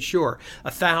they've made sure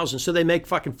 1,000, so they make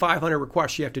fucking 500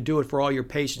 requests. You have to do it for all your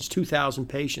patients, 2,000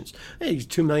 patients. Hey,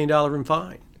 $2 million in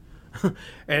fine.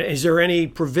 And is there any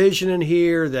provision in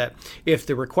here that if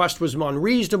the request was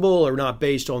unreasonable or not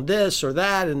based on this or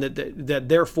that, and that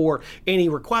therefore any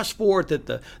request for it,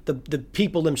 that the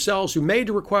people themselves who made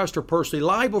the request are personally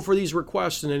liable for these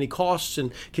requests and any costs,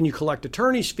 and can you collect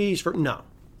attorney's fees for? No,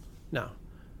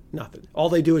 nothing. All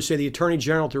they do is say the Attorney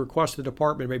General, to request the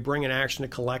department, may bring an action to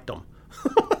collect them.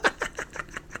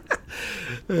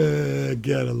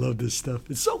 God, I love this stuff.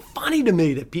 It's so funny to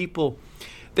me that people,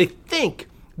 they think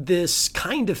this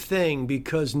kind of thing,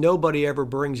 because nobody ever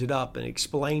brings it up and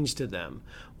explains to them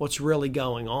what's really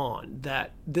going on,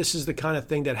 that this is the kind of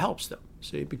thing that helps them.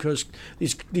 See, because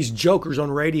these jokers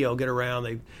on radio get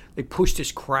around, they push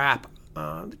this crap,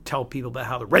 tell people about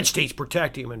how the red state's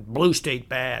protecting them and blue state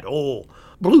bad. Oh,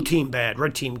 blue team bad,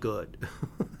 red team good.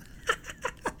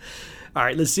 All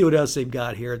right, let's see what else they've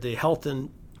got here. The Health and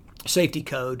Safety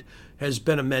Code has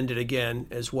been amended again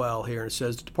as well here. It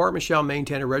says the department shall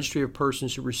maintain a registry of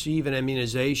persons who receive an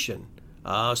immunization.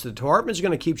 So the department's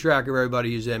going to keep track of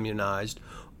everybody who's immunized,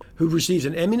 who receives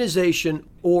an immunization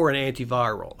or an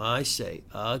antiviral. I see.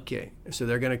 Okay. So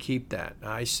they're going to keep that.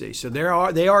 I see. So they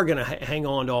are going to hang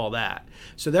on to all that.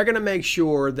 So they're going to make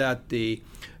sure that the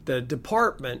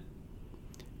department,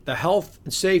 the Health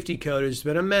and Safety Code, has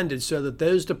been amended so that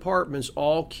those departments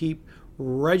all keep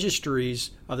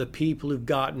registries of the people who've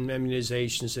gotten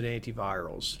immunizations and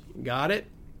antivirals. Got it?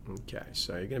 Okay,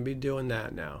 so you're going to be doing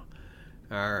that now.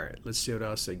 All right, let's see what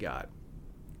else they got.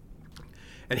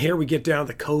 And here we get down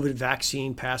to COVID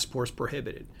vaccine passports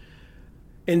prohibited.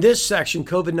 In this section,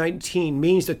 COVID-19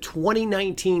 means the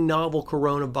 2019 novel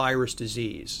coronavirus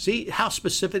disease. See how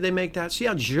specific they make that? See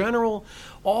how general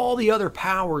all the other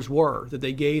powers were that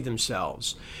they gave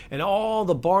themselves, and all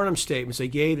the Barnum statements they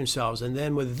gave themselves. And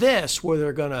then with this, where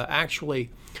they're going to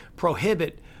actually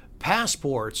prohibit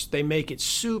passports, they make it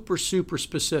super, super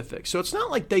specific. So it's not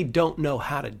like they don't know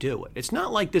how to do it. It's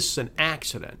not like this is an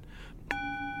accident.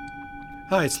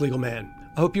 Hi, it's Legal Man.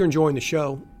 I hope you're enjoying the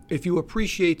show. If you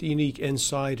appreciate the unique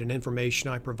insight and information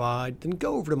I provide, then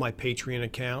go over to my Patreon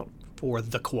account for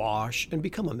The Quash and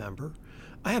become a member.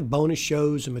 I have bonus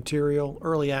shows and material,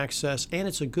 early access, and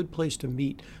it's a good place to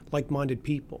meet like-minded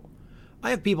people. I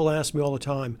have people ask me all the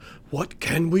time, what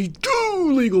can we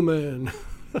do, Legal Man?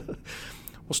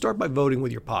 Well, start by voting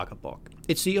with your pocketbook.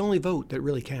 It's the only vote that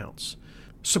really counts.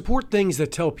 Support things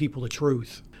that tell people the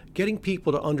truth. Getting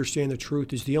people to understand the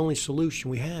truth is the only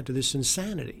solution we have to this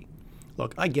insanity.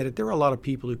 Look, I get it. There are a lot of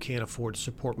people who can't afford to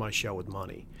support my show with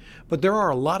money. But there are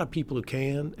a lot of people who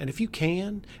can. And if you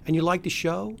can, and you like the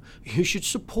show, you should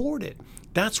support it.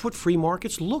 That's what free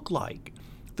markets look like.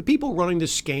 The people running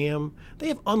this scam, they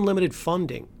have unlimited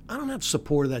funding. I don't have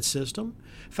support of that system.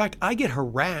 In fact, I get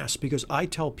harassed because I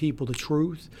tell people the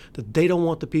truth that they don't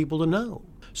want the people to know.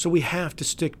 So we have to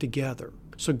stick together.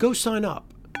 So go sign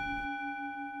up.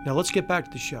 Now let's get back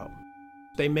to the show.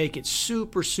 They make it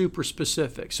super, super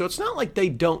specific. So it's not like they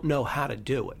don't know how to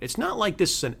do it. It's not like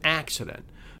this is an accident,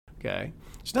 okay?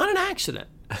 It's not an accident.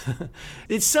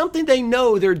 It's something they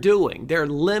know they're doing. They're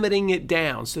limiting it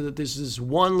down so that this is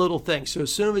one little thing. So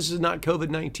as soon as it's not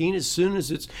COVID-19, as soon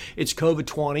as it's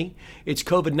COVID-20, it's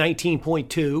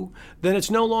COVID-19.2, then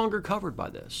it's no longer covered by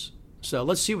this. So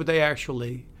let's see what they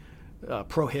actually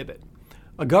prohibit.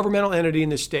 A governmental entity in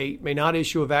the state may not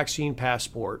issue a vaccine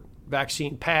passport,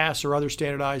 vaccine pass, or other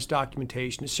standardized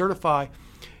documentation to certify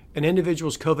an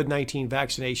individual's COVID-19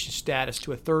 vaccination status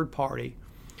to a third party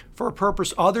for a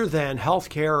purpose other than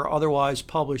healthcare, or otherwise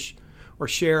publish or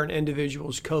share an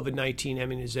individual's COVID-19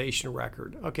 immunization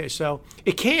record. Okay, so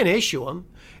it can issue them.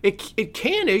 It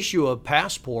can issue a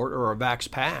passport or a Vax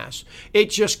Pass. It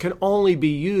just can only be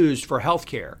used for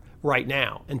healthcare right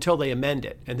now until they amend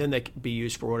it, and then they can be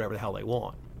used for whatever the hell they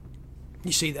want.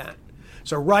 You see that?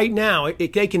 So right now,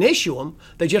 they can issue them.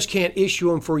 They just can't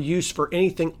issue them for use for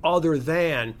anything other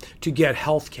than to get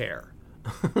health care.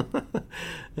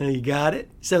 You got it?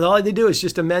 So all they do is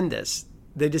just amend this.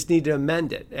 They just need to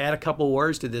amend it, add a couple of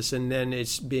words to this, and then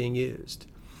it's being used.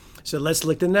 So let's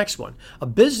look at the next one. A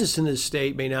business in this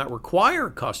state may not require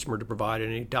a customer to provide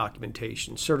any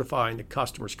documentation certifying the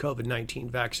customer's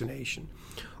COVID-19 vaccination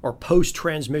or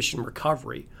post-transmission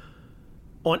recovery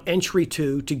on entry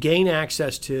to gain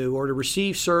access to, or to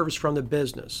receive service from the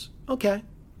business. Okay.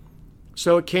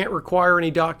 So it can't require any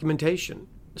documentation.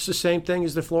 It's the same thing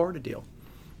as the Florida deal.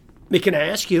 It can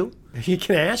ask you.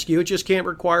 It just can't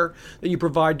require that you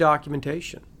provide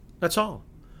documentation. That's all.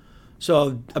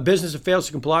 So a business that fails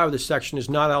to comply with this section is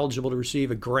not eligible to receive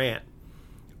a grant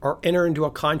or enter into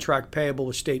a contract payable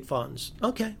with state funds.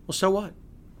 Okay, well, so what?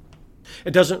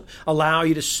 It doesn't allow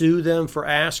you to sue them for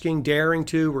asking, daring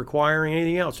to, requiring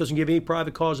anything else. It doesn't give any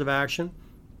private cause of action.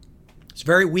 It's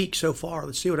very weak so far.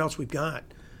 Let's see what else we've got.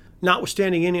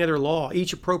 Notwithstanding any other law,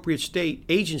 each appropriate state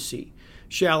agency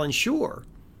shall ensure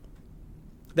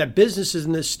that businesses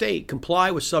in this state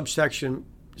comply with subsection,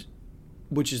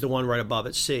 which is the one right above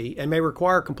it, C, and may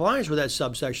require compliance with that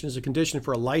subsection as a condition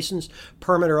for a license,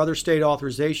 permit, or other state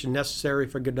authorization necessary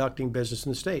for conducting business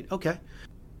in the state. Okay.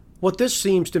 What this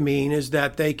seems to mean is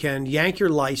that they can yank your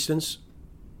license.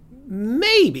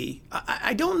 Maybe.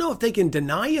 I don't know if they can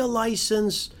deny you a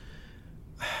license.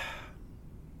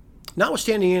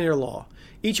 Notwithstanding any other law,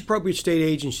 each appropriate state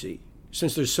agency,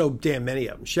 since there's so damn many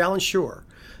of them, shall ensure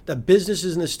that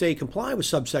businesses in the state comply with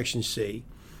subsection C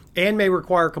and may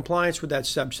require compliance with that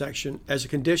subsection as a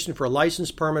condition for a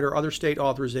license, permit, or other state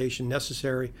authorization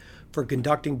necessary for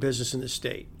conducting business in the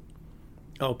state.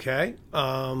 Okay.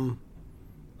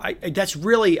 That's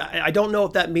really, I don't know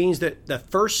if that means that the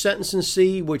first sentence in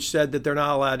C, which said that they're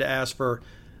not allowed to ask for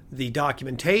the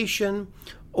documentation,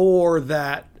 or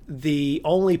that the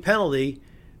only penalty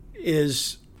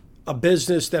is a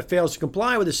business that fails to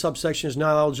comply with this subsection is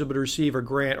not eligible to receive a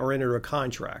grant or enter a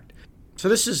contract. So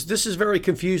this is very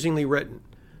confusingly written,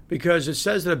 because it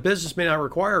says that a business may not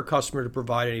require a customer to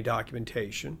provide any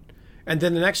documentation. And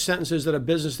then the next sentence is that a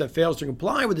business that fails to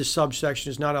comply with this subsection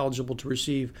is not eligible to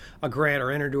receive a grant or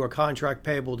enter into a contract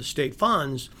payable to state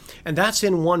funds. And that's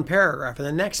in one paragraph. And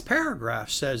the next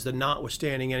paragraph says that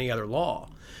notwithstanding any other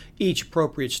law, each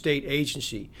appropriate state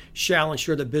agency shall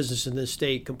ensure that business in this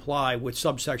state comply with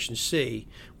subsection C,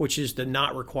 which is the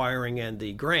not requiring and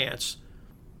the grants,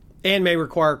 and may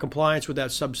require compliance with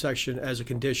that subsection as a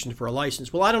condition for a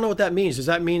license. Well, I don't know what that means. Does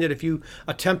that mean that if you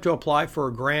attempt to apply for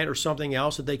a grant or something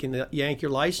else that they can yank your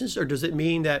license? Or does it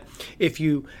mean that if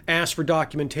you ask for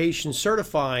documentation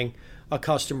certifying a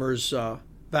customer's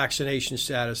vaccination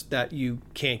status that you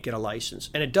can't get a license?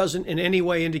 And it doesn't in any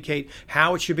way indicate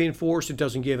how it should be enforced. It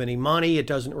doesn't give any money. It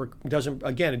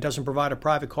doesn't provide a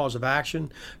private cause of action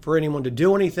for anyone to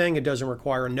do anything. It doesn't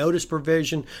require a notice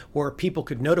provision where people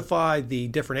could notify the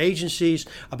different agencies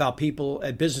about people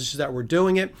at businesses that were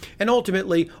doing it. And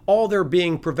ultimately, all they're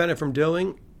being prevented from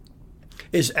doing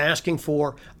is asking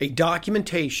for a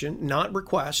documentation, not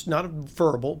request, not a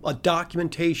verbal, a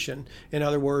documentation, in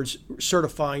other words,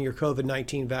 certifying your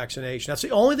COVID-19 vaccination. That's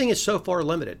the only thing that's so far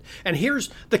limited. And here's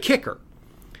the kicker.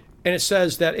 And it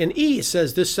says that in E, it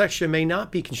says this section may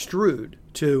not be construed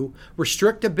to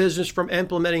restrict a business from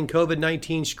implementing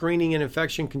COVID-19 screening and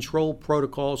infection control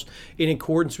protocols in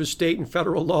accordance with state and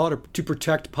federal law to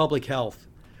protect public health.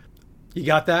 You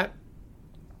got that?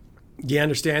 Do you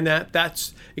understand that?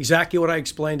 That's exactly what I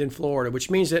explained in Florida, which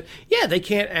means that, yeah, they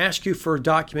can't ask you for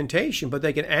documentation, but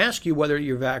they can ask you whether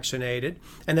you're vaccinated.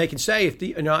 And they can say if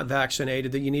you're not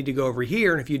vaccinated that you need to go over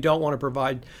here. And if you don't want to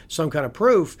provide some kind of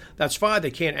proof, that's fine.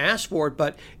 They can't ask for it.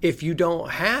 But if you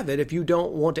don't have it, if you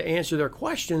don't want to answer their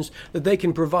questions, that they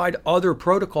can provide other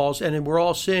protocols. And we're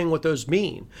all seeing what those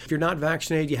mean. If you're not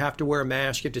vaccinated, you have to wear a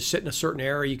mask. You have to sit in a certain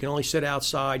area. You can only sit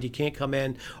outside. You can't come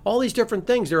in. All these different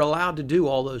things. They're allowed to do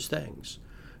all those things.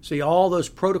 See, all those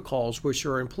protocols which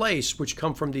are in place, which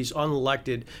come from these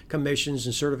unelected commissions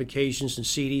and certifications and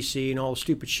CDC and all the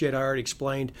stupid shit I already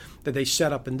explained that they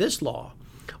set up in this law,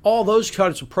 all those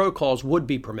kinds of protocols would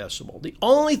be permissible. The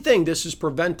only thing this is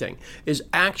preventing is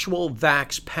actual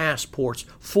vax passports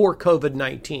for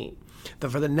COVID-19.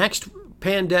 For the next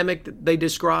pandemic that they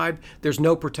described, there's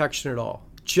no protection at all.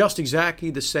 Just exactly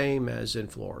the same as in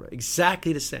Florida.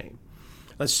 Exactly the same.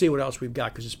 Let's see what else we've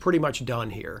got, because it's pretty much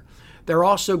done here. They're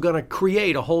also going to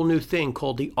create a whole new thing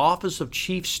called the Office of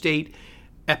Chief State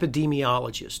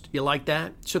Epidemiologist. You like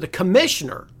that? So the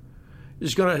commissioner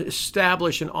is going to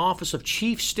establish an Office of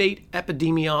Chief State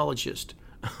Epidemiologist.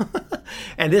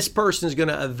 And this person is going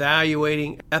to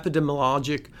evaluating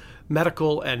epidemiologic,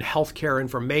 medical, and healthcare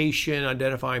information,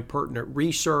 identifying pertinent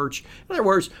research. In other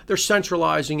words, they're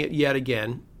centralizing it yet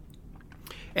again.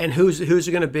 And who's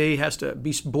it going to be? Has to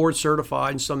be board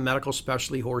certified in some medical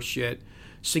specialty horse shit,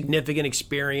 significant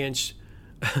experience.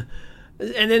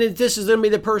 And then this is going to be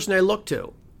the person they look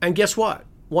to. And guess what?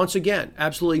 Once again,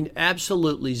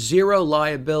 absolutely zero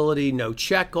liability, no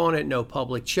check on it, no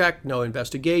public check, no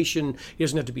investigation. He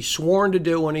doesn't have to be sworn to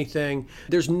do anything.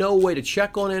 There's no way to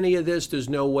check on any of this. There's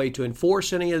no way to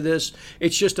enforce any of this.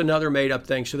 It's just another made-up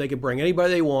thing. So they can bring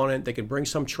anybody they want. They can bring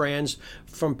some trans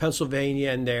from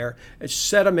Pennsylvania in there,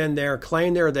 set them in there,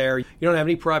 claim they're there. You don't have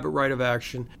any private right of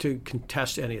action to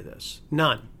contest any of this.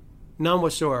 None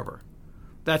whatsoever.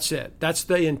 That's it. That's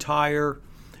the entire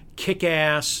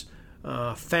kick-ass,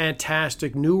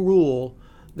 fantastic new rule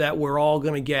that we're all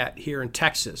going to get here in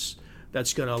Texas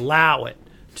that's going to allow it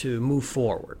to move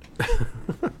forward.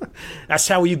 That's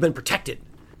how you've been protected.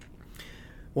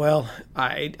 Well,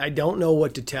 I don't know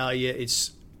what to tell you.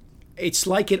 It's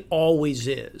like it always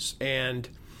is. And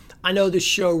I know this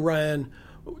show ran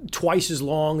twice as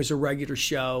long as a regular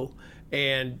show.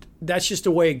 And that's just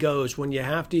the way it goes when you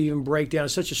have to even break down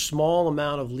such a small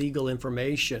amount of legal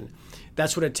information.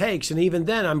 That's what it takes. And even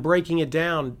then, I'm breaking it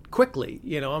down quickly.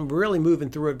 I'm really moving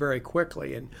through it very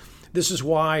quickly. And this is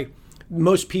why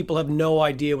most people have no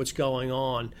idea what's going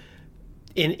on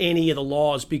in any of the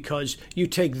laws, because you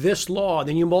take this law,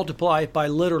 then you multiply it by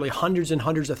literally hundreds and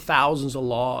hundreds of thousands of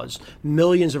laws,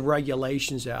 millions of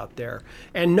regulations out there,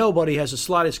 and nobody has the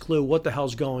slightest clue what the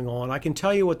hell's going on. I can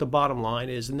tell you what the bottom line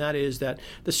is, and that is that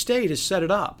the state has set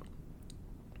it up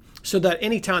so that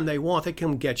anytime they want, they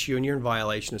can get you and you're in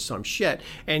violation of some shit,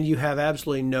 and you have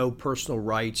absolutely no personal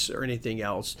rights or anything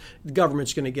else. The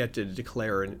government's going to get to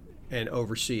declare and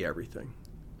oversee everything.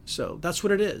 So that's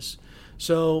what it is.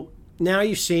 So now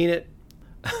you've seen it.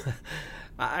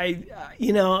 I'm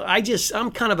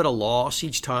kind of at a loss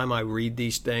each time I read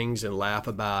these things and laugh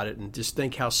about it and just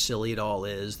think how silly it all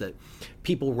is that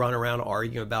people run around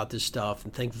arguing about this stuff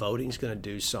and think voting's going to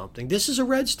do something. This is a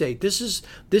red state. This is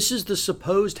the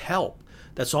supposed help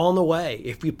that's on the way.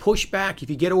 If you push back, if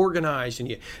you get organized and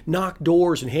you knock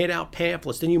doors and hand out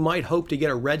pamphlets, then you might hope to get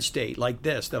a red state like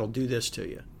this that'll do this to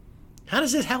you. How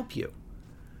does it help you?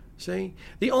 See,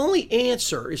 the only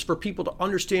answer is for people to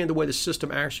understand the way the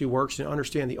system actually works and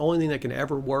understand the only thing that can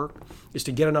ever work is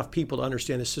to get enough people to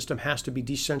understand the system has to be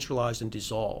decentralized and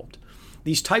dissolved.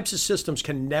 These types of systems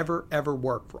can never, ever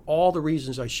work for all the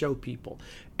reasons I show people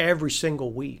every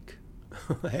single week.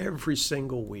 Every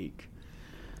single week.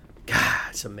 God,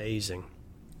 it's amazing.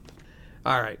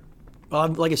 All right. Well,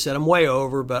 like I said, I'm way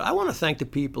over, but I want to thank the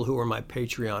people who are my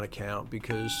Patreon account,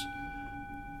 because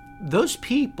those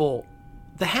people,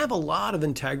 they have a lot of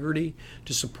integrity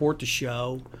to support the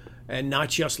show and not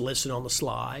just listen on the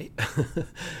sly,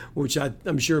 which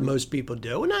I'm sure most people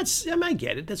do. And I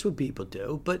get it. That's what people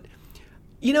do. But,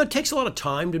 it takes a lot of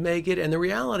time to make it. And the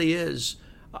reality is,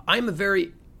 I'm a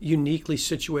very uniquely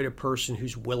situated person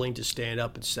who's willing to stand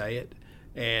up and say it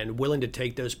and willing to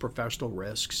take those professional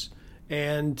risks.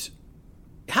 And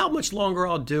how much longer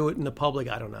I'll do it in the public,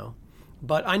 I don't know.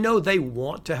 But I know they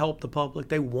want to help the public.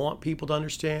 They want people to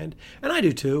understand. And I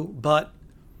do too. But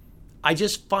I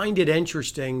just find it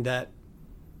interesting that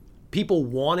people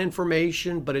want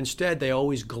information, but instead they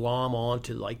always glom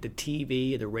onto like the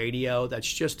TV, the radio.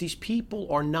 That's just, these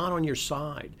people are not on your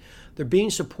side. They're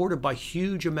being supported by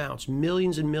huge amounts,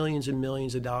 millions and millions and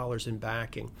millions of dollars in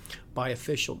backing by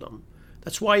officialdom.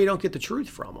 That's why you don't get the truth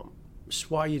from them.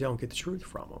 That's why you don't get the truth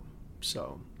from them.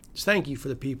 So thank you for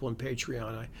the people in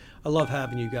Patreon. I love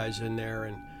having you guys in there,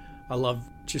 and I love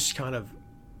just kind of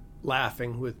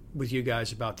laughing with you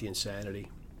guys about the insanity.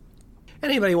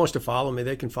 Anybody who wants to follow me,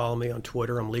 they can follow me on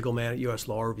Twitter. I'm Legal Man at US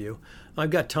Law Review. I've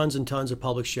got tons and tons of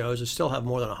public shows. I still have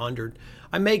more than 100.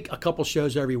 I make a couple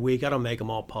shows every week. I don't make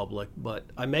them all public, but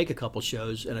I make a couple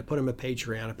shows, and I put them at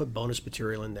Patreon. I put bonus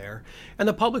material in there. And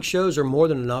the public shows are more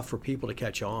than enough for people to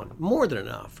catch on. More than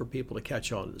enough for people to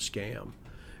catch on to the scam.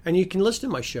 And you can listen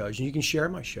to my shows, and you can share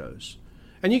my shows.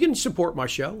 And you can support my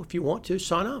show if you want to.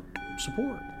 Sign up,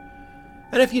 support.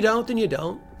 And if you don't, then you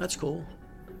don't. That's cool.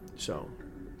 So,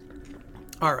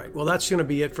 all right. Well, that's going to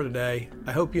be it for today.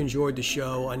 I hope you enjoyed the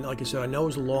show. And like I said, I know it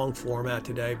was a long format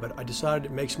today, but I decided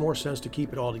it makes more sense to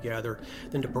keep it all together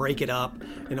than to break it up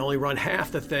and only run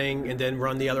half the thing and then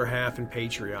run the other half in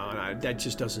Patreon. That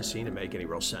just doesn't seem to make any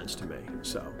real sense to me.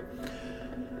 So,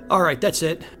 all right. That's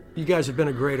it. You guys have been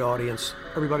a great audience.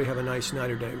 Everybody have a nice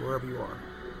night or day, wherever you are.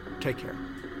 Take care.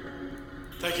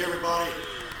 Thank you, everybody.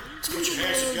 Let's put your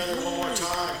hands together one more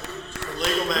time for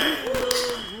Legal Man.